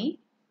ஜாயின் பண்ணி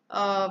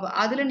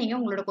அதில் நீங்கள்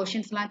உங்களோட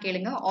கொஷின்ஸ்லாம்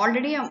கேளுங்க.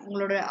 ஆல்ரெடி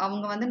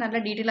அவங்க வந்து நல்ல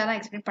டீட்டெயிலாக தான்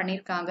எக்ஸ்பிளைன்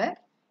பண்ணியிருக்காங்க.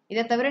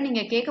 இதை தவிர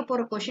நீங்கள் கேட்க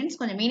போகிற கொஷின்ஸ்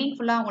கொஞ்சம்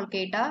மீனிங்ஃபுல்லாக அவங்களுக்கு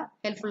கேட்டால்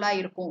ஹெல்ப்ஃபுல்லாக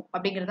இருக்கும்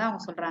அப்படிங்கிறத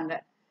அவங்க சொல்கிறாங்க.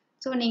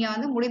 ஸோ நீங்கள்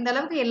வந்து முடிந்த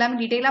அளவுக்கு எல்லாமே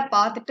டீட்டெயிலாக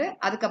பார்த்துட்டு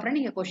அதுக்கப்புறம்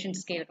நீங்கள்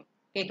கொஷின்ஸ்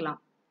கேட்கலாம்.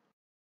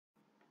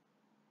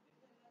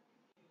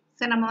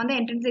 ஸோ நம்ம வந்து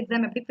என்ட்ரன்ஸ்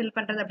எக்ஸாம் எப்படி ஃபில்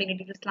பண்ணுறது அப்படிங்கிற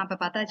டீட்டெயில்ஸ்லாம் இப்போ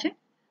பார்த்தாச்சு.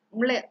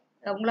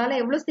 உங்களால்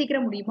எவ்வளோ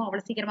சீக்கிரம் முடியுமோ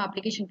அவ்வளோ சீக்கிரமாக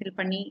அப்ளிகேஷன் ஃபில்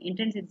பண்ணி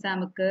என்ட்ரன்ஸ்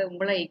எக்ஸாமுக்கு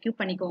உங்களை எக்யூப்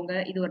பண்ணிக்கோங்க.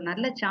 இது ஒரு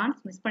நல்ல சான்ஸ்,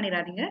 மிஸ்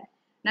பண்ணிடாதீங்க.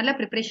 நல்ல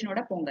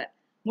ப்ரிப்பரேஷனோட போங்க.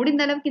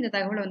 முடிந்த அளவுக்கு இந்த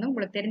தகவலை வந்து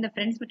உங்களுக்கு தெரிந்த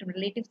ஃப்ரெண்ட்ஸ் மற்றும்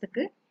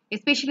ரிலேட்டிவ்ஸுக்கு,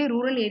 எஸ்பெஷலி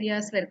ரூரல்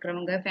ஏரியாஸில்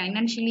இருக்கிறவங்க,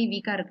 ஃபைனான்ஷியலி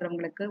வீக்காக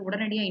இருக்கிறவங்களுக்கு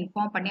உடனடியாக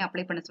இன்ஃபார்ம் பண்ணி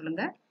அப்ளை பண்ண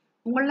சொல்லுங்கள்.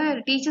 உங்களோட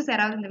டீச்சர்ஸ்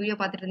யாராவது இந்த வீடியோ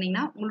பார்த்துட்டு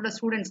இருந்தீங்கன்னா உங்களோட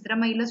ஸ்டூடெண்ட்ஸ்,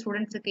 திறமையுள்ள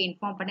ஸ்டூடெண்ட்ஸுக்கு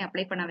இன்ஃபார்ம் பண்ணி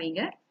அப்ளை பண்ண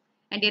வைங்க.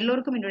 அண்ட்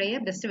எல்லோருக்கும் என்னுடைய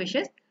பெஸ்ட்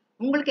விஷஸ்.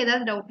 உங்களுக்கு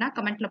ஏதாவது டவுட்னா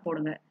கமெண்ட்ல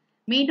போடுங்க.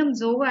 மீண்டும்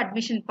ZOHO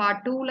அட்மிஷன்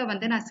பார்ட் 2ல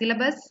வந்து நான்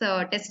சிலபஸ்,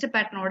 டெஸ்ட்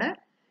பேட்டர்னோட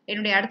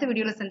என்னுடைய அடுத்த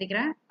வீடியோவில்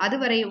சந்திக்கிறேன்.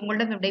 அதுவரை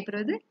உங்களிடம்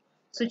விடைபெறுவது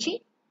Suchi.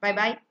 Bye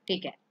bye,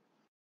 take care.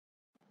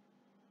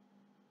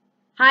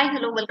 Hi,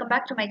 hello, welcome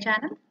back to my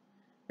channel.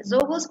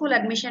 ZOHO School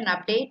admission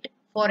update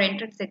for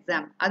entrance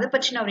exam. அது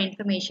பற்றின ஒரு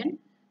இன்ஃபர்மேஷன்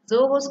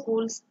ZOHO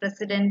Schools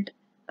president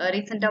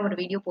ரீசெண்டாக ஒரு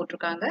வீடியோ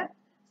போட்டிருக்காங்க.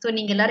 ஸோ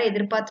நீங்கள் எல்லாரும்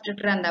எதிர்பார்த்துட்டு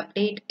இருக்கிற அந்த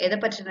அப்டேட் எதை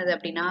பற்றினது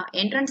அப்படின்னா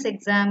என்ட்ரன்ஸ்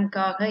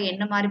எக்ஸாமுக்காக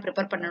என்ன மாதிரி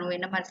ப்ரிப்பேர் பண்ணணும்,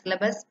 என்ன மாதிரி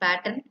சிலபஸ்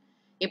பேட்டர்ன்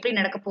எப்படி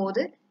நடக்க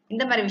போகுது,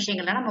 இந்த மாதிரி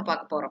விஷயங்கள்லாம் நம்ம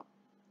பார்க்க போகிறோம்.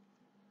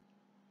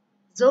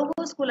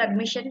 ZOHO School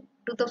admission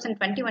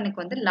 2021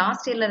 வந்து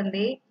லாஸ்ட் இயர்ல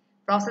இருந்தே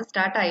ப்ராசஸ்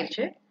ஸ்டார்ட்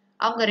ஆயிடுச்சு.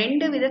 அவங்க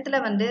 2 விதத்துல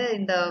வந்து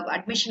இந்த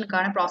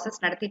அட்மிஷனுக்கான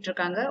ப்ராசஸ் நடத்திட்டு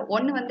இருக்காங்க.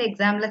 ஒன்று வந்து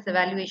எக்ஸாம்லெஸ்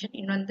எவாலுவேஷன்,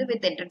 இன்னொன்று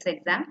with entrance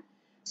exam.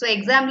 So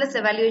எக்ஸாம்லெஸ்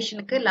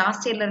எவாலுவேஷனுக்கு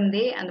last இயர்ல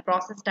இருந்தே அந்த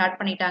ப்ராசஸ் ஸ்டார்ட்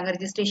பண்ணிட்டாங்க.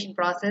 ரிஜிஸ்ட்ரேஷன்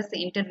ப்ராசஸ்,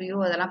 இன்டர்வியூ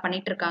அதெல்லாம்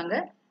பண்ணிட்டு இருக்காங்க.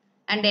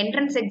 அண்ட்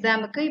என்ட்ரன்ஸ்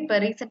எக்ஸாமுக்கு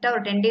இப்போ ரீசெண்டாக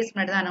ஒரு 10 டேஸ்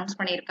முன்னாடி தான் அனௌன்ஸ்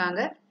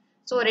பண்ணியிருக்காங்க.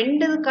 ஸோ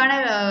 2க்கான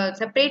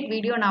செப்பரேட்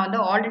வீடியோ நான்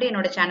வந்து ஆல்ரெடி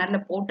என்னோட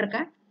சேனலில்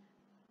போட்டிருக்கேன்.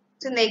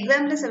 ஸோ இந்த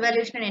எக்ஸாம்லெஸ்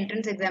evaluation and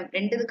entrance exam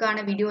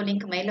 2க்கான video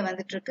link மேலே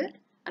வந்துட்டு இருக்கு.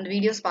 அந்த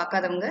வீடியோஸ்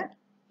பார்க்காதவங்க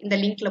இந்த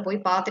லிங்க்ல போய்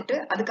பார்த்துட்டு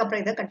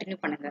அதுக்கப்புறம் இதை கண்டினியூ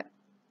பண்ணுங்க.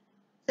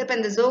 ஸோ இப்போ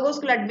இந்த ZOHO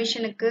School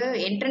அட்மிஷனுக்கு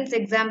என்ட்ரன்ஸ்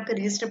எக்ஸாமுக்கு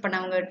ரிஜிஸ்டர்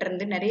பண்ணவங்ககிட்ட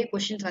இருந்து நிறைய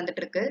கொஸ்டின்ஸ்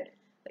வந்துட்டு இருக்கு.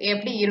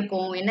 எப்படி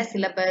இருக்கும், என்ன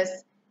சிலபஸ்,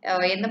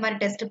 எந்த மாதிரி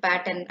டெஸ்ட்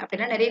பேட்டர்ன்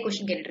அப்படிலாம் நிறைய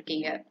கொஸ்டின் கேட்டுட்டு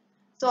இருக்கீங்க.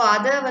 ஸோ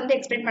அதை வந்து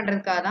எக்ஸ்பிளைன்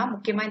பண்றதுக்காக தான்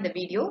முக்கியமா இந்த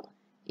வீடியோ.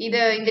 இந்த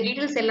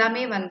டீட்டெயில்ஸ்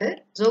எல்லாமே வந்து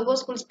ZOHO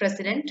Schools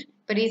president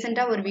இப்போ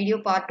ரீசெண்டாக ஒரு வீடியோ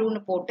பார்ட்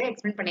 2ன்னு போட்டு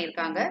எக்ஸ்பிளைன்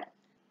பண்ணியிருக்காங்க.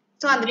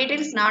 ஸோ அந்த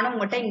டீட்டெயில்ஸ் நானும்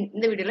உங்கள்கிட்ட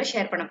இந்த வீடியோவில்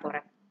ஷேர் பண்ண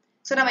போகிறேன்.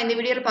 ஸோ நம்ம இந்த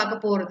வீடியோவில்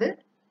பார்க்க போகிறது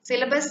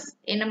சிலபஸ்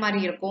என்ன மாதிரி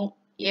இருக்கும்,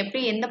 எப்படி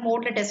எந்த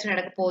மோடில் டெஸ்ட்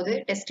நடக்க போகுது,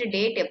 டெஸ்ட்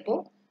டேட் எப்போ,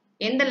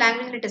 எந்த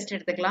லாங்குவேஜில் டெஸ்ட்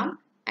எடுத்துக்கலாம்,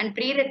 and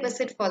pre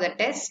request for the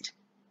test,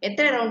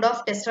 எத்தனை round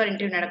of test or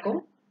interview நடக்கும்,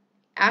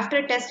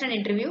 ஆஃப்டர் டெஸ்ட் அண்ட்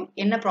இன்டர்வியூ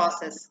என்ன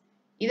ப்ராசஸ்,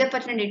 இதை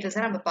பற்றின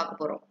டீட்டெயில்ஸாக நம்ம பார்க்க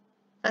போகிறோம்.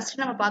 ஃபர்ஸ்ட்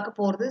நம்ம பார்க்க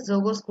போகிறது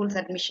ZOHO Schools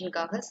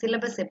அட்மிஷனுக்காக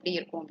சிலபஸ் எப்படி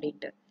இருக்கும்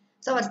அப்படின்ட்டு.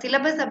 ஸோ அவர்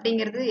சிலபஸ்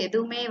அப்படிங்கிறது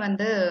எதுவுமே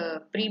வந்து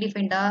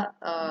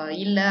ப்ரீடிஃபைண்டாக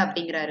இல்லை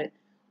அப்படிங்கிறாரு.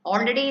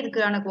 ஆல்ரெடி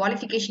இதுக்கான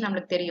குவாலிஃபிகேஷன்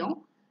நம்மளுக்கு தெரியும்.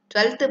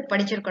 12th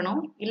படிச்சிருக்கணும்,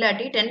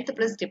 இல்லாட்டி 10th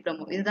 +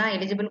 டிப்ளமோ, இதுதான்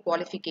எலிஜிபிள்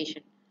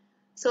குவாலிஃபிகேஷன்.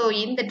 ஸோ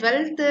இந்த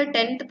 12th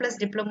 10th +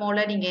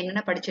 டிப்ளமோவில் நீங்கள்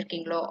என்னென்ன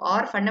படிச்சிருக்கீங்களோ,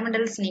 ஆர்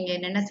ஃபண்டமெண்டல்ஸ் நீங்கள்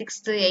என்னென்ன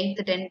 6th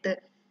 8th 10th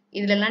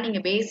இதுலலாம்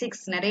நீங்கள்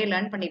பேசிக்ஸ் நிறைய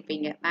லேர்ன்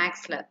பண்ணியிருப்பீங்க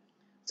மேக்ஸில்.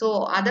 ஸோ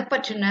அதை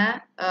பற்றின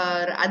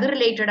அது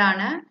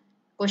ரிலேட்டடான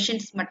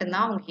கொஷின்ஸ்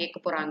மட்டும்தான் அவங்க கேட்க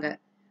போகிறாங்க.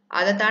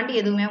 அதை தாண்டி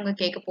எதுவுமே அவங்க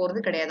கேட்க போகிறது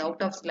கிடையாது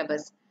out of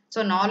syllabus. So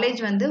knowledge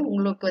வந்து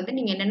உங்களுக்கு வந்து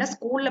நீங்கள் என்னென்ன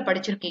ஸ்கூலில்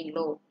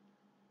படிச்சிருக்கீங்களோ,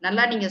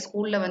 நல்லா நீங்கள்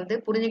ஸ்கூலில் வந்து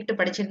புரிஞ்சுக்கிட்டு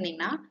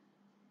படிச்சிருந்தீங்கன்னா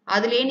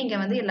அதுலேயே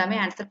நீங்கள் வந்து எல்லாமே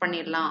ஆன்சர்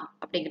பண்ணிடலாம்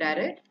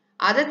அப்படிங்கிறாரு.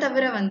 அதை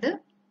தவிர வந்து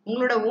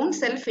உங்களோட ஓன்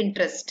செல்ஃப்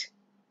இன்ட்ரெஸ்ட்,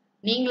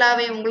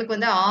 நீங்களாவே உங்களுக்கு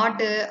வந்து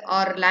ஆர்ட்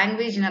ஆர்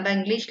லாங்குவேஜ், நல்லா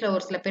இங்கிலீஷில்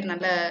ஒரு சில பேர்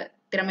நல்ல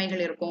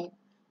திறமைகள் இருக்கும்,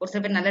 ஒரு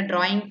சில பேர் நல்ல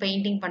டிராயிங்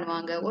பெயிண்டிங்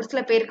பண்ணுவாங்க, ஒரு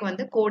சில பேருக்கு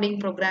வந்து கோடிங்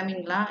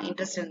ப்ரோக்ராமிங்லாம்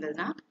இன்ட்ரெஸ்ட்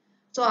இருந்ததுன்னா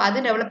ஸோ அது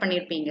டெவலப்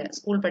பண்ணியிருப்பீங்க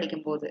ஸ்கூல்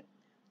படிக்கும் போது.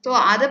 ஸோ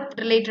அதை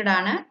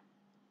ரிலேட்டடான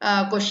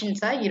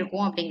கொஷின்ஸா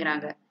இருக்கும்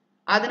அப்படிங்கிறாங்க.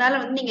 அதனால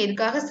வந்து நீங்க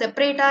இதுக்காக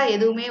செப்பரேட்டா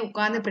எதுவுமே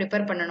உட்கார்ந்து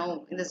ப்ரிப்பேர் பண்ணணும்.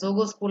 இந்த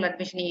ஜோகோ ஸ்கூல்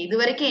அட்மிஷன் நீங்க இது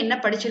வரைக்கும் என்ன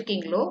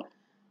படிச்சிருக்கீங்களோ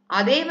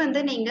அதே வந்து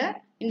நீங்க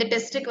இந்த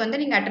டெஸ்ட்டுக்கு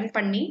வந்து நீங்க அட்டன்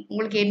பண்ணி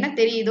உங்களுக்கு என்ன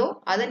தெரியுதோ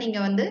அதை நீங்க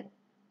வந்து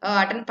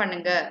அட்டன்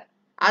பண்ணுங்க.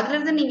 அதுல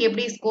இருந்து நீங்க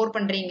எப்படி ஸ்கோர்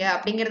பண்றீங்க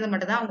அப்படிங்கறத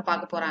மட்டும் தான் அவங்க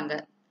பார்க்க போறாங்க.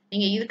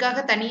 நீங்க இதுக்காக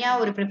தனியா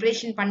ஒரு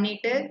ப்ரிப்பரேஷன்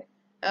பண்ணிட்டு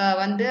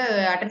வந்து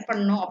அட்டன்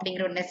பண்ணணும்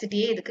அப்படிங்கிற ஒரு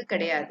நெசிட்டியே இதுக்கு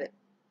கிடையாது.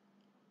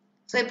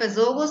 ஸோ இப்போ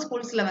ஜோகோ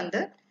ஸ்கூல்ஸ்ல வந்து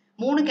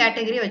 3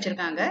 கேட்டகரி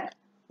வச்சிருக்காங்க.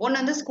 ஒன்று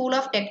வந்து school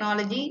of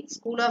technology,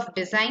 school of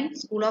design,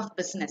 school of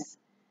business.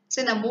 So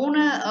இந்த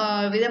 3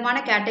 விதமான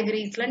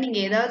கேட்டகரிஸ்ல நீங்க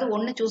ஏதாவது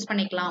ஒன்று சூஸ்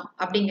பண்ணிக்கலாம்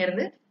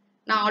அப்படிங்கிறது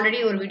நான்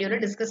ஆல்ரெடி ஒரு வீடியோல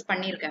டிஸ்கஸ்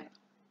பண்ணியிருக்கேன்.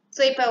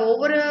 ஸோ இப்போ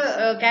ஒவ்வொரு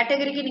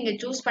கேட்டகரிக்கு நீங்க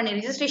சூஸ் பண்ணி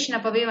ரிஜிஸ்ட்ரேஷன்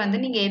அப்பவே வந்து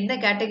நீங்க எந்த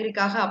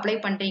கேட்டகரிக்காக அப்ளை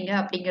பண்றீங்க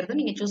அப்படிங்கறதும்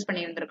நீங்க சூஸ்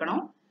பண்ணி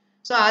இருந்திருக்கணும்.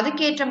 ஸோ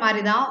அதுக்கேற்ற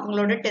மாதிரி தான்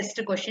உங்களோட டெஸ்ட்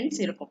கொஷின்ஸ்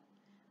இருக்கும்.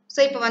 ஸோ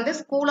இப்போ வந்து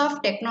ஸ்கூல் ஆஃப்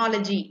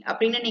டெக்னாலஜி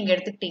அப்படின்னு நீங்க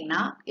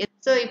எடுத்துக்கிட்டீங்கன்னா,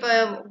 ஸோ இப்போ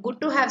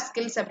குட் டு ஹேவ்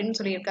ஸ்கில்ஸ் அப்படின்னு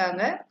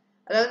சொல்லியிருக்காங்க.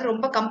 அதாவது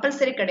ரொம்ப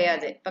கம்பல்சரி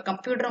கிடையாது. இப்போ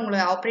கம்ப்யூட்டர் உங்களை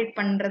ஆப்ரேட்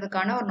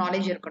பண்றதுக்கான ஒரு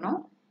நாலேஜ் இருக்கணும்.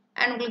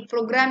 அண்ட் உங்களுக்கு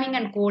ப்ரோக்ராமிங்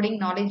அண்ட் கோடிங்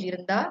நாலேஜ்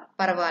இருந்தா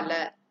பரவாயில்ல,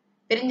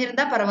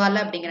 தெரிஞ்சிருந்தா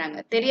பரவாயில்ல அப்படிங்கிறாங்க.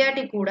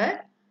 தெரியாட்டி கூட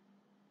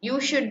you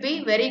should be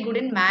very good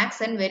in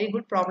maths and very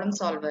good problem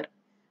solver.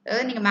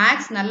 அதாவது நீங்க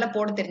மேக்ஸ் நல்லா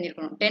போட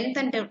தெரிஞ்சிருக்கணும். 10th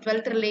and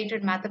 12th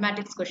related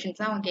mathematics questions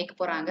தான் அவங்க கேட்க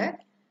போறாங்க.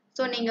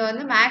 ஸோ நீங்க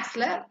வந்து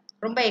மேக்ஸ்ல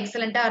ரொம்ப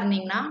எக்ஸலண்டா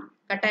இருந்தீங்கன்னா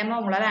கட்டாயமா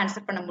உங்களால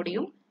ஆன்சர் பண்ண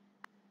முடியும்.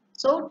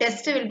 So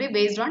test will be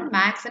based on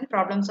maths and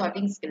problem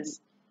solving skills.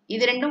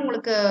 இது ரெண்டும்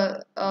உங்களுக்கு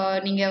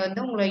நீங்க வந்து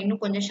உங்களை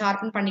இன்னும் கொஞ்சம்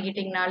ஷார்பன்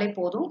பண்ணிக்கிட்டீங்கனாலே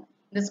போதும்.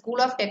 இந்த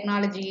ஸ்கூல் ஆஃப்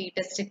டெக்னாலஜி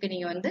டெஸ்ட்டுக்கு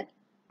நீங்க வந்து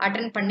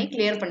அட்டென்ட் பண்ணி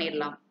கிளியர்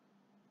பண்ணிடலாம்.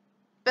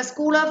 இப்போ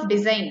ஸ்கூல் ஆஃப்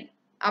டிசைன்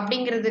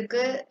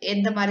அப்படிங்கிறதுக்கு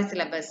எந்த மாதிரி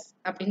சிலபஸ்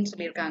அப்படின்னு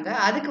சொல்லியிருக்காங்க.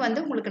 அதுக்கு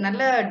வந்து உங்களுக்கு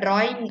நல்ல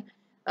டிராயிங்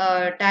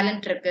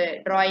டேலண்ட் இருக்கு,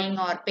 drawing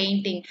R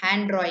painting,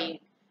 hand drawing,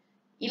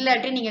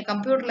 இல்லாட்டி நீங்க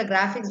கம்ப்யூட்டர்ல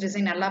கிராஃபிக்ஸ்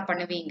டிசைன் நல்லா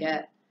பண்ணுவீங்க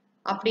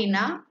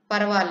அப்படின்னா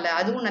பரவாயில்ல,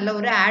 அதுவும் நல்ல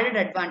ஒரு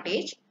ஆடட்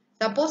அட்வான்டேஜ்.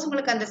 சப்போஸ்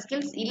உங்களுக்கு அந்த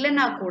ஸ்கில்ஸ்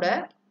இல்லைன்னா கூட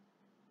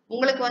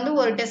உங்களுக்கு வந்து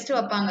ஒரு டெஸ்ட்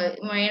வைப்பாங்க.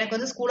 எனக்கு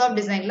வந்து ஸ்கூல் ஆஃப்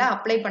டிசைன்ல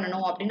அப்ளை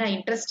பண்ணணும் அப்படின்னு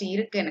இன்ட்ரெஸ்ட்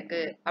இருக்கு எனக்கு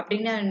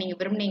அப்படின்னு நீங்க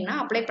விரும்புனீங்கன்னா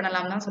அப்ளை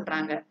பண்ணலாம் தான்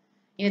சொல்றாங்க.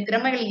 இந்த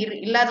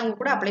திறமைகள் இல்லாதவங்க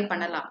கூட அப்ளை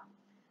பண்ணலாம்.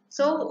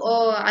 ஸோ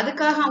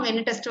அதுக்காக அவங்க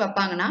என்ன test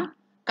வைப்பாங்கன்னா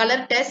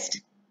colour test,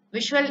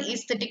 visual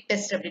aesthetic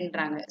test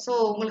அப்படின்றாங்க. ஸோ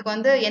உங்களுக்கு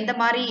வந்து எந்த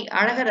மாதிரி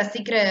அழகை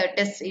ரசிக்கிற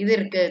டெஸ்ட் இது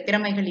இருக்கு,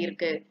 திறமைகள்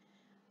இருக்கு.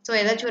 ஸோ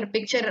ஏதாச்சும் ஒரு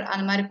பிக்சர்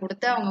அந்த மாதிரி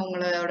கொடுத்து அவங்க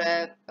உங்களோட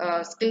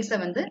ஸ்கில்ஸை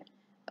வந்து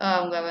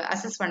அவங்க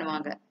அசஸ்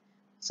பண்ணுவாங்க.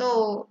 ஸோ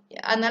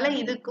அதனால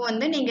இதுக்கு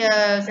வந்து நீங்க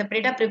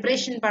செப்பரேட்டா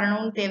ப்ரிப்பரேஷன்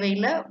பண்ணணும்னு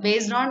தேவையில்லை.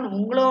 பேஸ்ட் ஆன்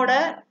உங்களோட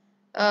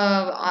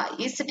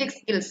ஈஸ்தட்டிக்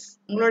ஸ்கில்ஸ்,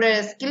 உங்களோட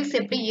ஸ்கில்ஸ்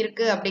எப்படி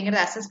இருக்கு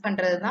அப்படிங்கறத அசஸ்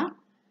பண்றது தான்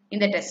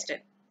இந்த டெஸ்ட்.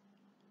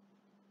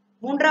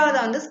 மூன்றாவது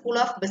வந்து ஸ்கூல்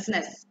ஆஃப்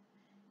பிசினஸ்.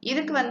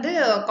 இதுக்கு வந்து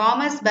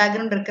காமர்ஸ்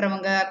பேக்ரவுண்ட்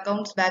இருக்கிறவங்க,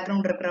 அக்கவுண்ட்ஸ்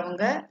பேக்ரவுண்ட்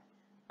இருக்கிறவங்க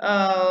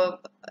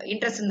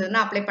இன்ட்ரெஸ்ட்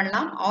இருந்ததுன்னா அப்ளை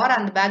பண்ணலாம். ஆர்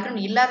அந்த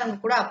பேக்ரவுண்ட் இல்லாதவங்க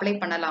கூட அப்ளை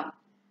பண்ணலாம்.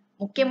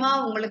 முக்கியமா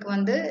உங்களுக்கு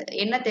வந்து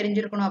என்ன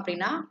தெரிஞ்சிருக்கணும்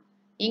அப்படின்னா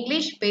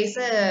இங்கிலீஷ்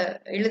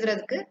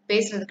எழுதுறதுக்கு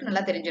பேசுறதுக்கு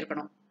நல்லா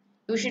தெரிஞ்சிருக்கணும்.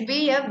 You should be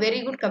a very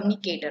good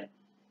communicator.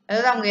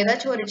 அதாவது அவங்க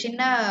ஏதாச்சும் ஒரு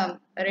சின்ன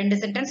 2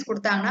 சென்டென்ஸ்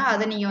கொடுத்தாங்கன்னா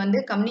அதை நீங்க வந்து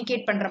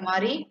கம்யூனிகேட் பண்ற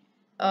மாதிரி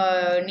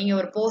நீங்க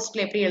ஒரு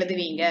போஸ்ட்ல எப்படி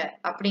எழுதுவீங்க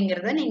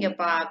அப்படிங்கறத நீங்க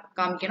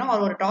காமிக்கணும்.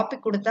 ஒரு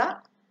டாபிக் கொடுத்தா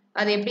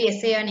அது எப்படி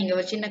எஸ்ஏயா, நீங்க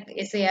ஒரு சின்ன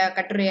எஸ்ஏயா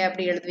கட்டுரையா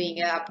எப்படி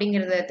எழுதுவீங்க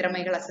அப்படிங்கறத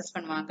திறமைகள் அசஸ்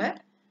பண்ணுவாங்க.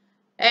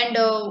 அண்ட்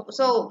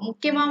ஸோ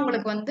முக்கியமா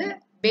உங்களுக்கு வந்து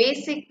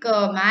பேசிக்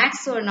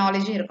மேக்ஸ்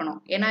நாலேஜும் இருக்கணும்.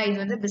 ஏன்னா இது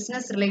வந்து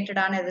பிசினஸ்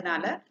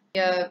ரிலேட்டடானதுனால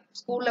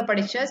ஸ்கூல்ல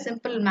படிச்ச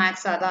சிம்பிள்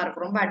மேக்ஸா தான்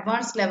இருக்கும், ரொம்ப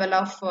அட்வான்ஸ் லெவல்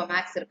ஆஃப்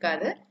மேக்ஸ்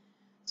இருக்காது.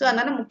 ஸோ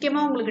அதனால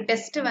முக்கியமா உங்களுக்கு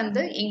டெஸ்ட்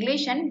வந்து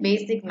இங்கிலீஷ் அண்ட்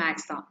பேசிக்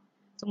மேக்ஸ் தான்.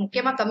 ஸோ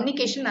முக்கியமா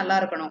கம்யூனிகேஷன் நல்லா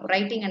இருக்கணும்,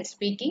 ரைட்டிங் அண்ட்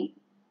ஸ்பீக்கிங்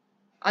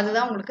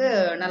அதுதான் உங்களுக்கு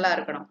நல்லா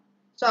இருக்கணும்.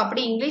 ஸோ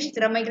அப்படி இங்கிலீஷ்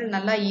திறமைகள்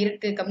நல்லா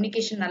இருக்கு,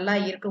 கம்யூனிகேஷன் நல்லா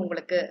இருக்கு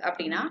உங்களுக்கு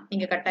அப்படின்னா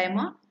நீங்க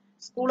கட்டாயமா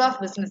ஸ்கூல் ஆஃப்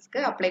பிசினஸ்க்கு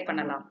அப்ளை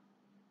பண்ணலாம்.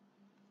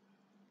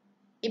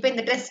 இப்போ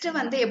இந்த டெஸ்ட்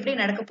வந்து எப்படி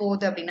நடக்க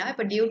போகுது அப்படின்னா,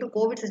 இப்போ டியூ டு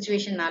கோவிட்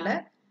சுச்சுவேஷன்னால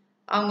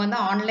அவங்க வந்து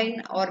ஆன்லைன்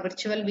ஆர்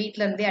விர்ச்சுவல்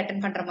வீட்ல இருந்தே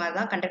அட்டென்ட் பண்ற மாதிரி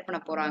தான் கண்டக்ட் பண்ண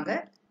போறாங்க.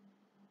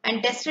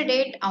 அண்ட் டெஸ்ட்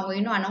டேட் அவங்க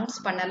இன்னும் அனௌன்ஸ்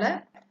பண்ணல.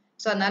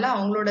 ஸோ அதனால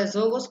அவங்களோட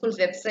ZOHO Schools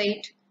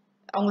வெப்சைட்,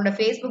 அவங்களோட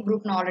ஃபேஸ்புக்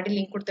குரூப் நான் ஆல்ரெடி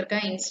லிங்க்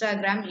கொடுத்துருக்கேன்,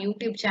 இன்ஸ்டாகிராம்,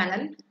 யூடியூப்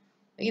சேனல்,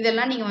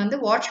 இதெல்லாம் நீங்க வந்து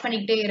வாட்ச்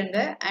பண்ணிக்கிட்டே இருங்க.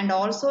 அண்ட்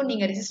ஆல்சோ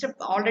நீங்க ரிஜிஸ்டர்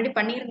ஆல்ரெடி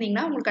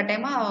பண்ணியிருந்தீங்கன்னா உங்களுக்கு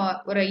கட்டாயமா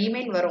ஒரு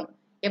இமெயில் வரும்,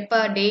 எப்போ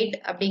டேட்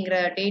அப்படிங்கிற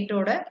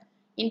டேட்டோட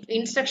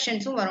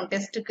இன்ஸ்ட்ரக்ஷன்ஸும் வரும்.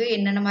 டெஸ்ட்டுக்கு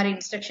என்னென்ன மாதிரி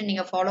இன்ஸ்ட்ரக்ஷன்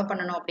நீங்க ஃபாலோ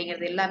பண்ணணும்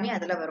அப்படிங்கிறது எல்லாமே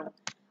அதுல வரும்.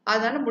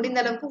 அதனால முடிந்த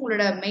அளவுக்கு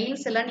உங்களோட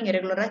மெயில்ஸ் எல்லாம் நீங்க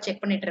ரெகுலரா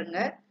செக் பண்ணிட்டு இருங்க.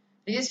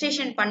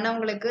 ரிஜிஸ்ட்ரேஷன்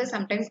பண்ணவங்களுக்கு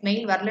சம்டைம்ஸ்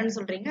மெயில் வரலன்னு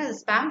சொல்றீங்க, அது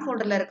ஸ்பாம்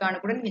ஃபோல்டர்ல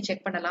இருக்கான்னு கூட நீங்க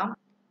செக் பண்ணலாம்.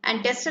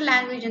 அண்ட் டெஸ்ட்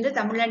லாங்குவேஜ் வந்து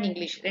தமிழ் அண்ட்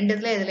இங்கிலீஷ்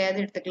ரெண்டுல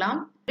எதுலையாவது எடுத்துக்கலாம்.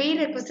 Pre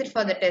requisite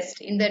for the test,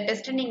 இந்த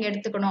டெஸ்ட் நீங்க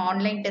எடுத்துக்கணும்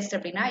ஆன்லைன் டெஸ்ட்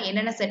அப்படின்னா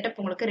என்னென்ன செட்டப்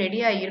உங்களுக்கு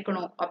ரெடியா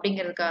இருக்கணும்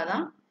அப்படிங்கிறதுக்காக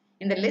தான்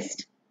இந்த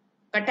லிஸ்ட்.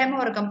 கட்டாயமா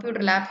ஒரு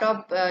கம்ப்யூட்டர்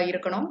லேப்டாப்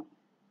இருக்கணும்,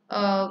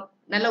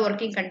 நல்ல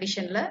ஒர்க்கிங்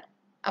கண்டிஷன்ல.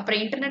 அப்புறம்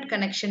இன்டர்நெட்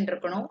கனெக்ஷன்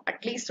இருக்கணும்.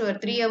 அட்லீஸ்ட் ஒரு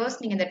 3 hours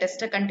நீங்க இந்த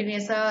டெஸ்ட்டை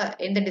கண்டினியூஸா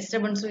எந்த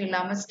டிஸ்டர்பன்ஸும்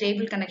இல்லாம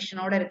ஸ்டேபிள்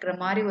கனெக்ஷனோட இருக்கிற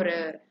மாதிரி ஒரு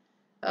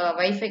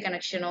வைஃபை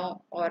கனெக்ஷனோ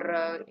ஒரு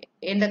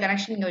எந்த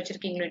கனெக்ஷன் நீங்க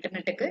வச்சிருக்கீங்களோ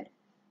இன்டர்நெட்டுக்கு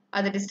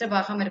அது டிஸ்டர்ப்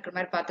ஆகாம இருக்கிற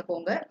மாதிரி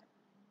பார்த்துக்கோங்க.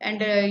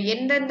 அண்ட்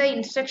எந்தெந்த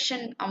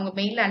இன்ஸ்ட்ரக்ஷன் அவங்க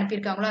மெயிலில்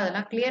அனுப்பியிருக்காங்களோ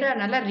அதெல்லாம் கிளியரா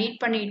நல்லா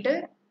ரீட் பண்ணிட்டு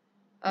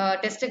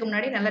டெஸ்ட்டுக்கு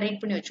முன்னாடி நல்லா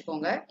ரீட் பண்ணி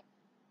வச்சுக்கோங்க.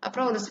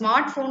 அப்புறம் ஒரு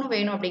ஸ்மார்ட் ஃபோனும்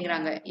வேணும்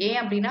அப்படிங்கிறாங்க. ஏன்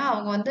அப்படின்னா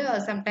அவங்க வந்து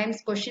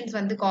சம்டைம்ஸ் கொஸ்டின்ஸ்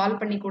வந்து கால்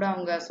பண்ணி கூட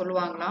அவங்க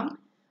சொல்லுவாங்களாம்.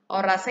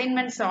 ஒரு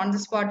அசைன்மெண்ட்ஸ் ஆன் தி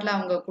ஸ்பாட்ல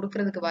அவங்க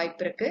கொடுக்கறதுக்கு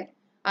வாய்ப்பு இருக்கு.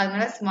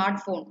 அதனால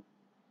ஸ்மார்ட் ஃபோன்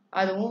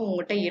அதுவும்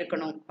உங்ககிட்ட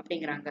இருக்கணும்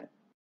அப்படிங்கிறாங்க.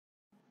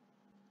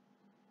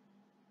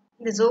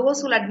 இந்த ZOHO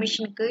School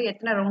அட்மிஷனுக்கு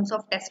எத்தனை rounds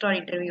of test or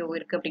interview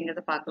இருக்கு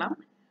அப்படிங்கறத பார்க்கலாம்.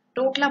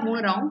 டோட்டலா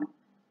 3 ரவுண்ட்.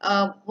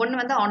 ஒன்னு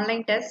வந்து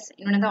ஆன்லைன் டெஸ்ட்,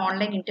 இன்னொன்று வந்து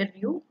ஆன்லைன்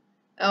இன்டர்வியூ,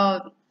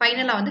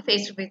 ஃபைனலா வந்து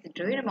ஃபேஸ் டு ஃபேஸ்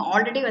இன்டர்வியூ. நம்ம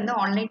ஆல்ரெடி வந்து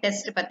ஆன்லைன்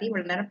டெஸ்ட் பத்தி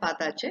இவ்வளவு நேரம்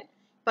பார்த்தாச்சு.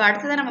 இப்போ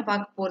அடுத்ததான் நம்ம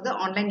பார்க்க போறது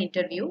ஆன்லைன்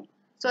இன்டர்வியூ.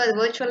 ஸோ அது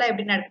வர்ச்சுவலா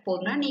எப்படி நடக்க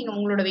போகுதுன்னா நீங்க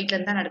உங்களோட வீட்ல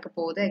இருந்து தான் நடக்க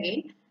போகுது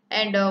அகெயின்.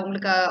 அண்ட்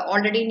உங்களுக்கு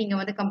ஆல்ரெடி நீங்க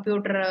வந்து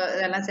கம்ப்யூட்டர்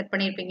இதெல்லாம் செட்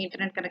பண்ணியிருப்பீங்க,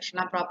 இன்டர்நெட்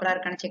கனெக்ஷன்லாம் ப்ராப்பரா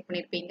இருக்கான்னு செக்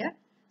பண்ணியிருப்பீங்க.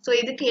 ஸோ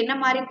இதுக்கு என்ன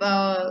மாதிரி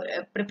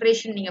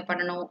ப்ரிப்பரேஷன் நீங்க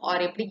பண்ணணும்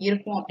ஆர் எப்படி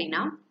இருக்கும்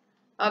அப்படின்னா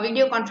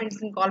வீடியோ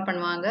கான்ஃபரன்சிங் கால்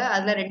பண்ணுவாங்க.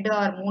 அதுல 2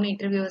 or 3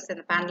 இன்டர்வியூஸ்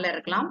அந்த பேனல்ல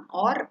இருக்கலாம்.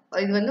 ஆர்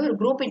இது வந்து ஒரு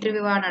குரூப்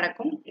இன்டர்வியூவா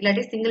நடக்கும்,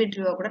 இல்லாட்டி சிங்கிள்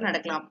இன்டர்வியூவா கூட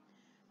நடக்கலாம்.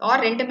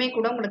 ஆர் ரெண்டுமே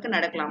கூட உங்களுக்கு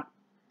நடக்கலாம்.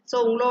 ஸோ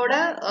உங்களோட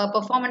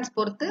பெர்ஃபார்மன்ஸ்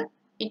பொறுத்து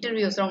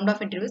இன்டர்வியூஸ் ரவுண்ட்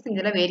ஆஃப் இன்டர்வியூஸ்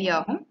இதில் வேரி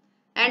ஆகும்.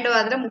 அண்ட்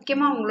அதில்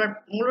முக்கியமாக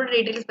உங்களோட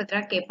டீட்டெயில்ஸ்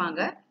பற்றிலாம்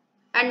கேட்பாங்க.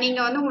 அண்ட்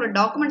நீங்கள் வந்து உங்களோட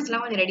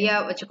டாக்குமெண்ட்ஸ்லாம் கொஞ்சம்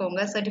ரெடியாக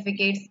வச்சுக்கோங்க.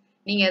 சர்டிஃபிகேட்ஸ்,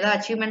 நீங்கள் எதாவது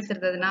அச்சீவ்மெண்ட்ஸ்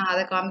இருந்ததுன்னா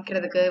அதை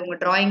காமிக்கிறதுக்கு, உங்கள்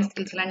டிராயிங்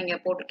ஸ்கில்ஸ்லாம்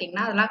நீங்கள்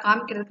போட்டிருக்கீங்கன்னா அதெல்லாம்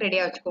காமிக்கிறதுக்கு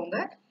ரெடியாக வச்சுக்கோங்க.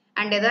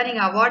 அண்ட் எதாவது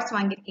நீங்கள் அவார்ட்ஸ்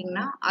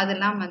வாங்கியிருக்கீங்கன்னா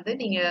அதெல்லாம் வந்து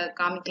நீங்கள்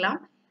காமிக்கலாம்.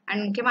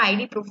 அண்ட் முக்கியமாக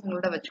ஐடி ப்ரூஃப்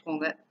உங்களோட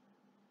வச்சுக்கோங்க.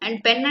 அண்ட்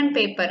பென் அண்ட்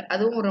பேப்பர்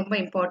அதுவும் ரொம்ப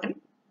இம்பார்ட்டன்ட்.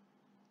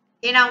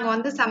 ஏன்னா அவங்க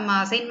வந்து சம்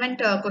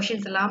அசைன்மெண்ட்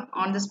கொஷின்ஸ் எல்லாம்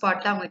ஆன் த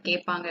ஸ்பாட்ல அவங்க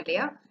கேட்பாங்க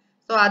இல்லையா.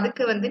 ஸோ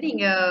அதுக்கு வந்து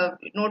நீங்க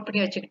நோட்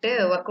பண்ணி வச்சுக்கிட்டு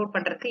ஒர்க் அவுட்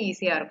பண்றதுக்கு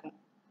ஈஸியா இருக்கும்.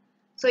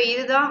 ஸோ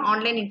இதுதான்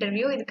ஆன்லைன்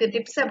இன்டர்வியூ. இதுக்கு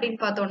டிப்ஸ் அப்படின்னு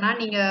பார்த்தோம்னா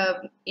நீங்க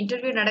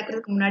இன்டர்வியூ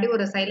நடக்கிறதுக்கு முன்னாடி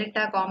ஒரு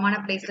சைலண்டா காமான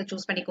பிளேஸ்ல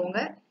சூஸ் பண்ணிக்கோங்க.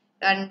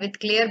 And with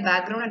clear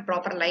background and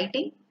proper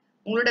lighting.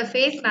 உங்களோட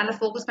ஃபேஸ் நல்லா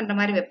ஃபோக்கஸ் பண்ற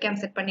மாதிரி வெப்கேம்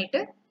செட் பண்ணிட்டு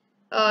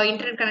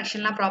இன்டர்நெட்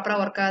கனெக்ஷன்லாம் ப்ராப்பரா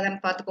ஒர்க் ஆகுதான்னு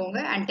பார்த்துக்கோங்க.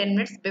 அண்ட் 10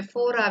 minutes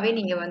பிஃபோராகவே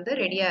நீங்க வந்து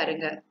ரெடியா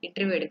இருங்க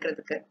இன்டர்வியூ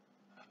எடுக்கிறதுக்கு.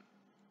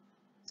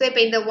 ஸோ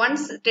இப்போ இந்த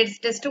ஒன்ஸ்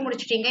டெஸ்ட்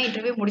முடிச்சிட்டீங்க,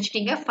 இன்டர்வியூ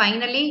முடிச்சிட்டீங்க,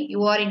 finally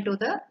you are in to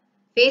the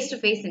face to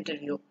face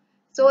interview.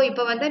 So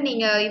இப்போ வந்து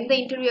நீங்க இந்த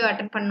இன்டர்வியூ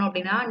அட்டன் பண்ணணும்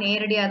அப்படின்னா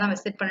நேரடியாக தான்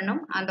விசிட்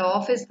பண்ணணும். அந்த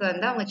ஆஃபீஸ்க்கு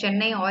வந்து அவங்க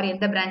சென்னை ஆர்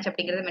எந்த பிரான்ச்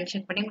அப்படிங்கிறத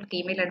மென்ஷன் பண்ணி உங்களுக்கு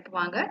இமெயில்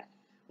அனுப்புவாங்க.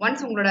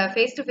 ஒன்ஸ் உங்களோட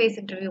ஃபேஸ் டு ஃபேஸ்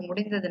இன்டர்வியூ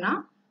முடிந்ததுன்னா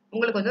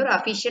உங்களுக்கு வந்து ஒரு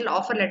official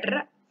offer letter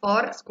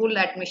for school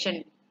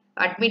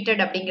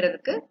admitted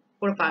அப்படிங்கிறதுக்கு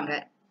கொடுப்பாங்க.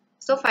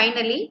 ஸோ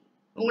ஃபைனலி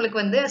உங்களுக்கு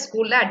வந்து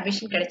ஸ்கூல்ல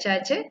அட்மிஷன்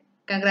கிடைச்சாச்சு.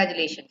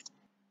 கங்க்ராச்சுலேஷன்ஸ்.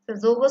 ஸோ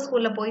ZOHO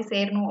ஸ்கூல்ல போய்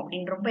சேரணும்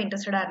அப்படின்னு ரொம்ப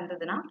இன்ட்ரெஸ்டடா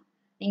இருந்ததுன்னா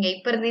நீங்க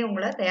இப்ப இருந்தே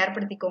உங்களை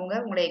தயார்படுத்திக்கோங்க,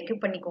 உங்களை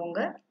எக்யூப் பண்ணிக்கோங்க.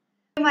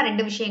 முக்கியமா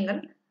 2 விஷயங்கள்.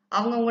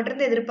 அவங்க உங்ககிட்ட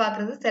இருந்து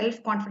எதிர்பார்க்கறது செல்ஃப்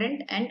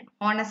கான்ஃபிடென்ட் அண்ட்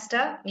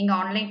ஹானஸ்டா நீங்க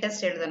ஆன்லைன்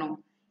டெஸ்ட் எழுதணும்.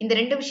 இந்த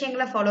 2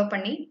 விஷயங்களை ஃபாலோ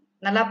பண்ணி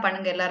நல்லா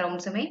பண்ணுங்க எல்லா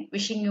ரவுண்ட்ஸுமே.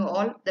 Wishing you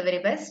all the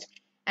very best.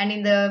 And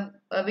இந்த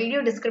வீடியோ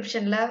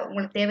டிஸ்கிரிப்ஷன்ல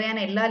உங்களுக்கு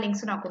தேவையான எல்லா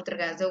லிங்க்ஸும் நான்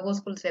கொடுத்துருக்கேன். ZOHO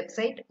ஸ்கூல்ஸ்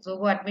வெப்சைட்,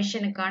 ZOHO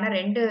அட்மிஷனுக்கான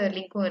 2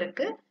 லிங்க்கும்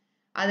இருக்கு.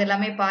 அது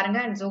எல்லாமே பாருங்க.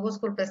 அண்ட் ZOHO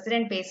ஸ்கூல்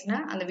பிரசிடென்ட்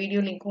பேசின அந்த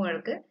வீடியோ லிங்க்கும்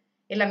இருக்கு.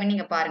 எல்லாமே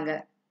நீங்க பாருங்க.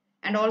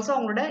 அண்ட் ஆல்சோ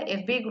உங்களோட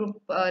FB குரூப்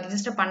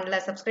ரிஜிஸ்டர் பண்ணல,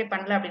 சப்ஸ்கிரைப்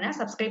பண்ணல அப்படின்னா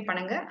சப்ஸ்கிரைப்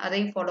பண்ணுங்க,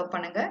 அதையும் ஃபாலோ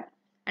பண்ணுங்க.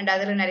 அண்ட்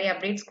அதுல நிறைய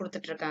அப்டேட்ஸ்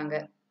கொடுத்துட்டு இருக்காங்க.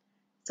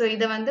 ஸோ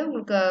இதை வந்து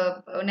உங்களுக்கு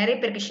நிறைய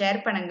பேருக்கு ஷேர்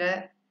பண்ணுங்க.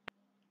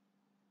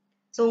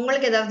 ஸோ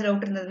உங்களுக்கு ஏதாவது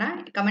டவுட் இருந்ததுன்னா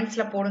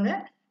கமெண்ட்ஸ்ல போடுங்க.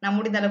 நான்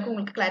முடிந்த அளவுக்கு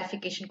உங்களுக்கு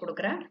கிளாரிஃபிகேஷன்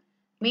கொடுக்குறேன்.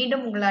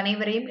 மீண்டும் உங்கள்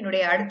அனைவரையும்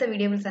என்னுடைய அடுத்த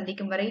வீடியோவில்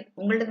சந்திக்கும் வரை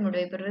உங்களது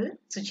முடிவை பெறுவது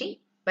Suchi.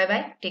 By by,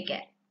 take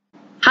care.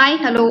 Hi,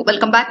 hello,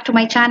 welcome back to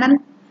my channel.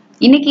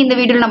 இன்னைக்கு இந்த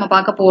வீடியோவில் நம்ம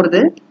பார்க்க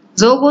போறது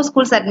ZOHO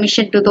Schools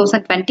Admission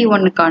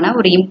 2021க்கான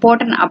ஒரு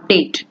இம்பார்ட்டன்ட்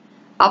அப்டேட்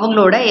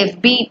அவங்களோட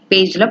FB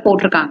பேஜ்ல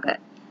போட்டிருக்காங்க.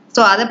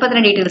 ஸோ அதை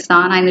பத்தின டீட்டெயில்ஸ்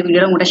தான் நான் இந்த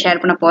வீடியோவில் உங்கள்கிட்ட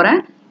ஷேர் பண்ண போறேன்.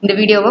 இந்த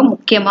வீடியோவை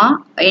முக்கியமா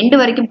எண்டு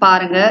வரைக்கும்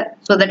பாருங்க.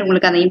 ஸோ தட்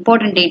உங்களுக்கு அந்த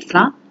இம்பார்ட்டன்ட்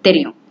டேட்ஸ்லாம்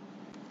தெரியும்.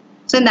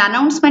 ஸோ இந்த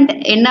அனௌன்ஸ்மெண்ட்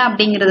என்ன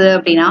அப்படிங்கிறது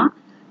அப்படின்னா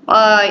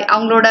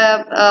அவங்களோட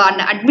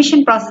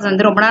அட்மிஷன் ப்ராசஸ்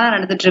வந்து ரொம்ப நாளாக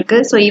நடந்துட்டு இருக்கு.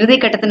 ஸோ இறுதி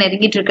கட்டத்தை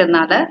நெருங்கிட்டு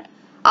இருக்கிறதுனால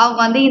அவங்க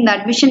வந்து இந்த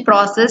அட்மிஷன்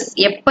ப்ராசஸ்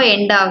எப்போ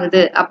எண்ட்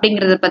ஆகுது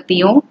அப்படிங்கறத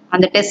பத்தியும்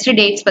அந்த டெஸ்ட்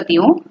டேட்ஸ்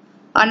பத்தியும்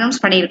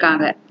அனௌன்ஸ்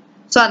பண்ணியிருக்காங்க.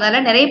 ஸோ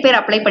அதனால நிறைய பேர்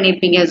அப்ளை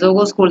பண்ணியிருப்பீங்க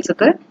ZOHO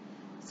ஸ்கூல்ஸுக்கு.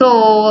 ஸோ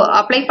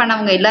அப்ளை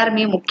பண்ணவங்க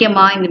எல்லாருமே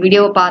முக்கியமா இந்த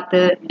வீடியோவை பார்த்து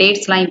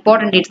டேட்ஸ்லாம்,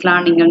 இம்பார்ட்டன்ட்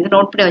டேட்ஸ்லாம் நீங்க வந்து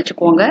நோட் பண்ணி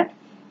வச்சுக்கோங்க.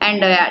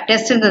 அண்ட்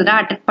டெஸ்ட் இருந்ததுன்னா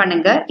அட்டென்ட்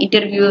பண்ணுங்க.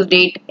 இன்டர்வியூஸ்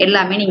டேட்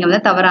எல்லாமே நீங்க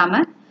வந்து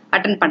தவறாம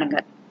அட்டென்ட் பண்ணுங்க.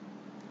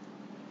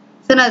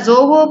 ஸோ நான்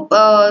ZOHO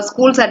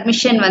ஸ்கூல்ஸ்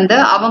அட்மிஷன் வந்து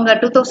அவங்க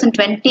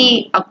 2020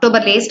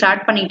 அக்டோபர்லயே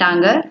ஸ்டார்ட்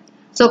பண்ணிட்டாங்க.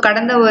 ஸோ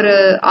கடந்த ஒரு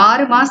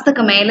 6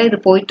 மாசத்துக்கு மேல இது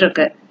போயிட்டு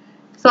இருக்கு.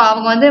 ஸோ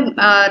அவங்க வந்து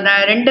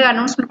 2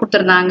 அனௌன்ஸ்மெண்ட்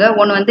கொடுத்துருந்தாங்க.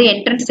 ஒன்று வந்து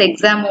என்ட்ரன்ஸ்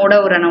எக்ஸாமோட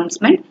ஒரு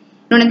அனௌன்ஸ்மெண்ட்,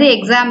 இன்னொன்று வந்து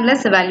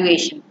எக்ஸாம்லெஸ்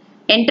எவாலுவேஷன்.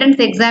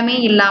 என்ட்ரன்ஸ் எக்ஸாமே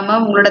இல்லாம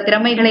உங்களோட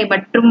திறமைகளை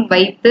மட்டும்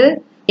வைத்து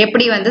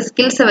எப்படி வந்து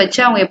ஸ்கில்ஸை வச்சு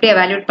அவங்க எப்படி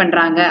எவாலுவேட்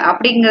பண்றாங்க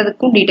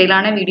அப்படிங்கிறதுக்கும்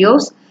டீட்டெயிலான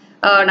வீடியோஸ்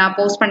நான்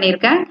போஸ்ட்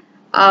பண்ணியிருக்கேன்.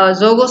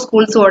 ZOHO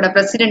Schools-ஓட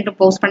பிரசிடென்ட்டும்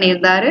போஸ்ட்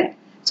பண்ணியிருந்தாரு.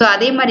 ஸோ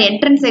அதே மாதிரி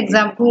என்ட்ரன்ஸ்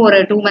எக்ஸாமுக்கும் ஒரு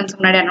 2 months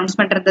முன்னாடி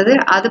அனௌன்ஸ்மெண்ட் இருந்தது.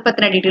 அது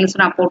பற்றின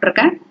டீட்டெயில்ஸும் நான்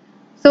போட்டிருக்கேன்.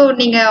 ஸோ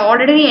நீங்கள்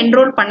ஆல்ரெடி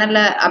என்ரோல்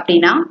பண்ணலை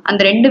அப்படின்னா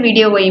அந்த 2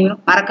 வீடியோவையும்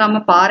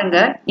மறக்காமல்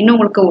பாருங்கள். இன்னும்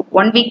உங்களுக்கு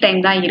 1 week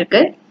டைம் தான்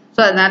இருக்குது.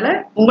 ஸோ அதனால்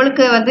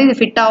உங்களுக்கு வந்து இது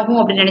ஃபிட் ஆகும்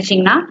அப்படின்னு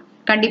நினச்சிங்கன்னா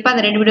கண்டிப்பாக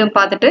அந்த 2 வீடியோவும்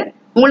பார்த்துட்டு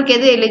உங்களுக்கு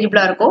எது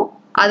எலிஜிபிளாக இருக்கோ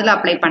அதில்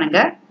அப்ளை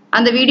பண்ணுங்கள்.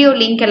 அந்த வீடியோ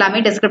லிங்க் எல்லாமே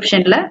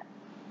டிஸ்கிரிப்ஷனில்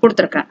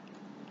கொடுத்துருக்கேன்.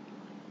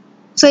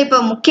 ஸோ இப்போ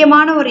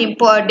முக்கியமான ஒரு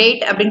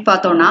டேட் அப்படின்னு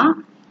பார்த்தோன்னா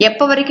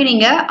எப்போ வரைக்கும்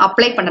நீங்கள்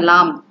அப்ளை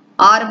பண்ணலாம்.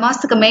 6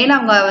 மாதத்துக்கு மேலே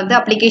அவங்க வந்து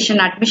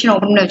அப்ளிகேஷன் அட்மிஷன்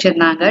ஓப்பன் பண்ணி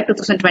வச்சுருந்தாங்க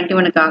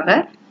 2021க்காக.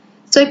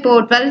 ஸோ இப்போ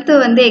 12th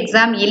வந்து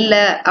எக்ஸாம்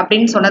இல்லை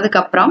அப்படின்னு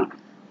சொன்னதுக்கப்புறம்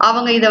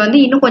அவங்க இதை வந்து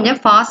இன்னும் கொஞ்சம்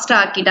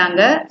ஃபாஸ்ட்டாக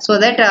ஆக்கிட்டாங்க. ஸோ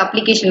தட்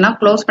அப்ளிகேஷன்லாம்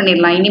க்ளோஸ்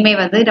பண்ணிடலாம், இனிமேல்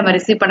வந்து நம்ம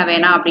ரிசீவ் பண்ண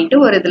வேணாம் அப்படின்ட்டு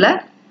ஒரு இதில்.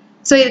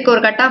 ஸோ இதுக்கு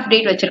ஒரு கட் ஆஃப்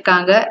டேட்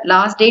வச்சுருக்காங்க.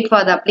 Last date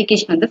for the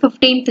application வந்து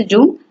 15th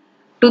June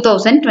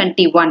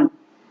 2021.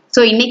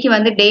 ஸோ இன்னைக்கு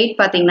வந்து டேட்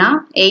பார்த்தீங்கன்னா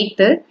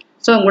 8th.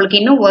 ஸோ உங்களுக்கு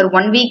இன்னும் ஒரு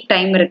 1 week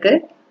டைம்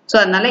இருக்குது. ஸோ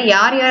அதனால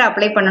யார் யார்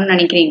அப்ளை பண்ணணும்னு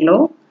நினைக்கிறீங்களோ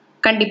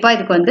கண்டிப்பாக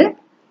இதுக்கு வந்து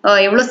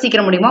எவ்வளோ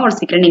சீக்கிரம் முடியுமோ அவ்வளோ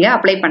சீக்கிரம் நீங்கள்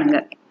அப்ளை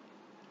பண்ணுங்கள்.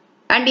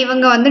 அண்ட்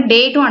இவங்க வந்து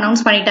டேட்டும்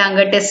அனௌன்ஸ்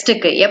பண்ணிட்டாங்க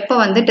டெஸ்ட்டுக்கு, எப்போ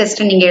வந்து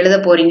டெஸ்ட் நீங்கள் எழுத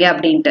போறீங்க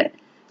அப்படின்ட்டு.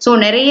 ஸோ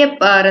நிறைய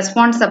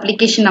ரெஸ்பான்ஸ்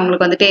அப்ளிகேஷன்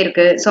அவங்களுக்கு வந்துட்டே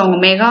இருக்கு. ஸோ அவங்க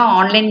மெகா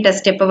ஆன்லைன்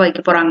டெஸ்ட் எப்போ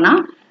வைக்க போறாங்கன்னா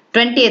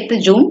 20th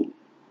June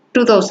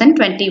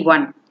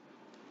 2021.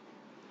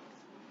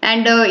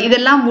 அண்ட்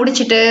இதெல்லாம்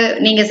முடிச்சுட்டு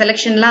நீங்கள்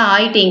செலெக்ஷன்லாம்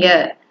ஆயிட்டீங்க.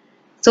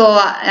 ஸோ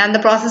அந்த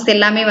ப்ராசஸ்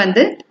எல்லாமே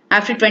வந்து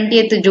ஆஃப்டர்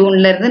 20th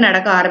Juneல இருந்து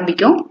நடக்க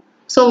ஆரம்பிக்கும்.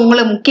 ஸோ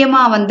உங்களை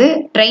முக்கியமாக வந்து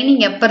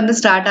ட்ரைனிங் எப்போ இருந்து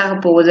ஸ்டார்ட் ஆக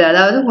போகுது,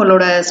 அதாவது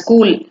உங்களோட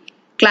ஸ்கூல்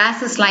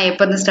கிளாஸஸ்லாம்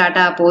எப்போ இருந்து ஸ்டார்ட்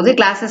ஆக போகுது.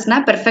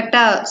 கிளாஸஸ்னால்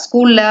பெர்ஃபெக்டாக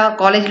ஸ்கூலில்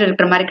காலேஜில்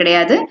இருக்கிற மாதிரி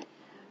கிடையாது,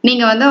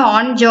 நீங்கள் வந்து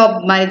ஆன் ஜாப்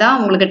மாதிரி தான்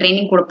உங்களுக்கு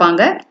ட்ரைனிங்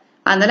கொடுப்பாங்க.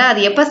 அதனால்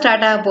அது எப்போ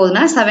ஸ்டார்ட் ஆக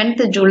போகுதுன்னா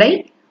 7th July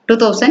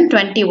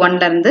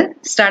 2021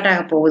 ஸ்டார்ட்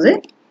ஆக போகுது.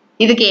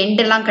 இதுக்கு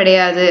எண்டெல்லாம்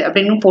கிடையாது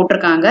அப்படின்னு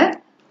போட்டிருக்காங்க.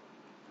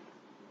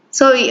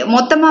 ஸோ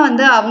மொத்தமாக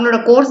வந்து அவங்களோட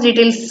கோர்ஸ்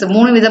டீட்டெயில்ஸ்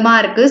 3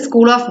 விதமாக இருக்குது.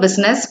 School of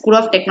business, school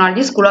of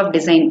technology, school of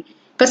design.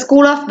 இப்போ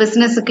ஸ்கூல் ஆஃப்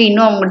பிஸ்னஸுக்கு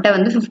இன்னும் அவங்கள்ட்ட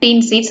வந்து 15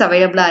 seats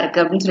அவைலபிளாக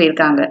இருக்குது அப்படின்னு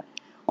சொல்லியிருக்காங்க.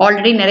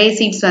 ஆல்ரெடி நிறைய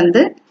சீட்ஸ்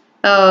வந்து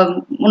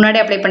முன்னாடி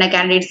அப்ளை பண்ண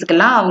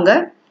கேண்டிடேட்ஸுக்கெல்லாம் அவங்க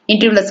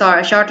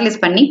இன்டர்வியூவில் ஷார்ட்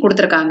லிஸ்ட் பண்ணி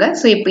கொடுத்துருக்காங்க.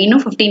 ஸோ இப்போ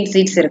இன்னும் 15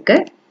 seats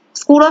இருக்குது.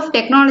 ஸ்கூல் ஆஃப்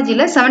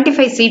டெக்னாலஜியில்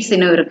 75 seats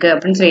இன்னும் இருக்குது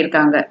அப்படின்னு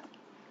சொல்லியிருக்காங்க.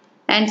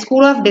 அண்ட்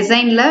ஸ்கூல் ஆஃப்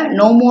டிசைனில்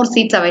no more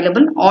seeds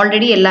available,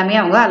 already எல்லாமே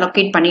அவங்க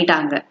அலோகேட்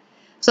பண்ணிட்டாங்க.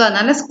 ஸோ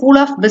அதனால ஸ்கூல்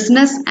ஆஃப்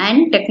பிஸ்னஸ்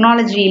அண்ட்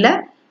டெக்னாலஜியில்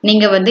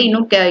நீங்கள் வந்து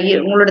இன்னும்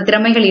உங்களோட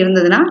திறமைகள்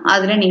இருந்ததுன்னா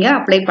அதில் நீங்கள்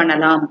அப்ளை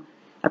பண்ணலாம்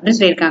அப்படின்னு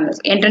சொல்லியிருக்காங்க.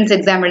 என்ட்ரன்ஸ்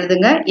எக்ஸாம்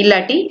எழுதுங்க,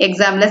 இல்லாட்டி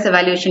எக்ஸாம்லெஸ்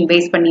எவாலுவேஷன்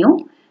பேஸ் பண்ணியும்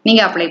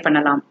நீங்கள் அப்ளை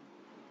பண்ணலாம்.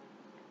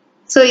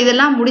 ஸோ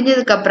இதெல்லாம்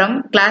முடிஞ்சதுக்கப்புறம்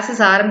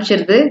கிளாஸஸ்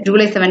ஆரம்பிச்சிருது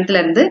July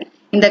 7th.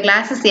 இந்த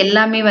கிளாஸஸ்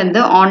எல்லாமே வந்து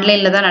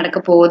ஆன்லைனில் தான் நடக்க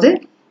போகுது.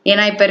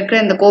 ஏன்னா இப்போ இருக்கிற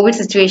இந்த கோவிட்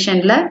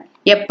சுச்சுவேஷனில்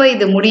எப்போ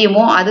இது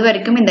முடியுமோ அது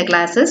வரைக்கும் இந்த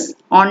கிளாஸஸ்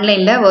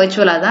ஆன்லைனில்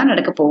வர்ச்சுவலாக தான்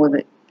நடக்க போகுது.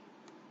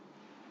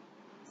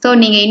 ஸோ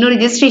நீங்கள் இன்னும்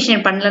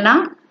ரிஜிஸ்ட்ரேஷன் பண்ணலன்னா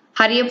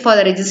Hari up for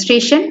the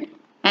registration.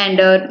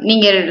 And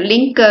நீங்கள்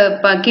லிங்க்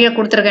கீழே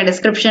கொடுத்துருக்க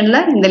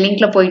டிஸ்கிரிப்ஷனில் இந்த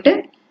லிங்க்ல போயிட்டு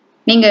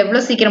நீங்கள்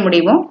எவ்வளோ சீக்கிரம்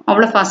முடியுமோ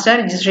அவ்வளோ ஃபாஸ்ட்டாக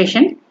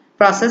ரெஜிஸ்ட்ரேஷன்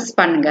ப்ராசஸ்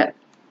பண்ணுங்கள்.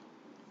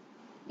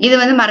 இது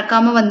வந்து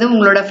மறக்காமல் வந்து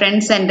உங்களோட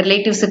ஃப்ரெண்ட்ஸ் அண்ட்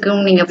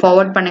ரிலேட்டிவ்ஸுக்கும் நீங்கள்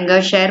ஃபார்வர்ட்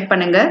பண்ணுங்கள், ஷேர்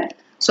பண்ணுங்கள்.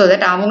 ஸோ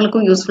தட்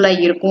அவங்களுக்கும்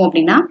யூஸ்ஃபுல்லாக இருக்கும்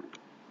அப்படின்னா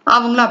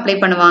அவங்களும் அப்ளை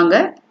பண்ணுவாங்க.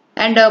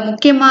 அண்ட்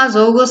முக்கியமாக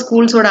ZOHO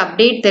ஸ்கூல்ஸோட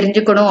அப்டேட்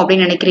தெரிஞ்சுக்கணும்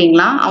அப்படின்னு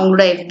நினைக்கிறீங்களா,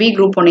 அவங்களோட FB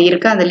குரூப் ஒன்று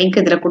இருக்குது, அந்த லிங்க்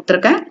இதில்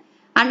கொடுத்துருக்கேன்.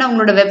 அண்ட்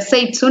அவங்களோட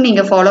வெப்சைட்ஸும்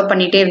நீங்கள் ஃபாலோ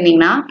பண்ணிகிட்டே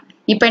இருந்தீங்கன்னா,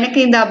 இப்போ எனக்கு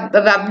இந்த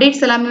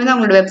அப்டேட்ஸ் எல்லாமே வந்து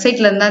அவங்களோட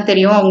வெப்சைட்ல இருந்து தான்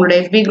தெரியும், அவங்களோட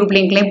FB குரூப்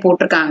லிங்க்லையும்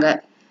போட்டிருக்காங்க.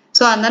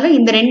 ஸோ அதனால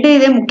இந்த 2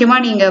 இதே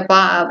முக்கியமாக நீங்கள்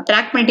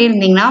ட்ராக் பண்ணிட்டே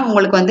இருந்தீங்கன்னா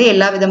உங்களுக்கு வந்து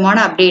எல்லா விதமான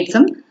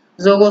அப்டேட்ஸும்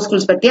ZOHO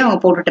ஸ்கூல்ஸ் பற்றி அவங்க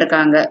போட்டுட்டு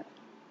இருக்காங்க.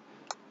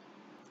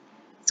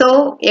 ஸோ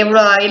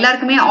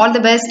எல்லாருக்குமே ஆல்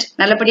தி பெஸ்ட்.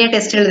 நல்லபடியாக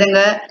டெஸ்ட்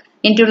எழுதுங்க,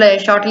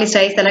 இன்டர்வியூவில் ஷார்ட் லிஸ்ட்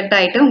ஆகி செலக்ட்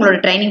ஆகிட்டு உங்களோட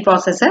ட்ரைனிங்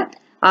ப்ராசஸை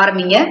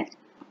ஆரம்பிங்க.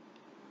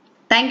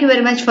 Thank you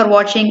very much for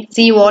watching.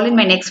 See you all in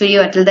my next video.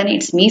 Until then,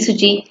 it's me,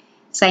 Suchi,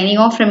 signing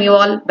off from you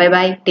all. Bye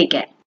bye. Take care.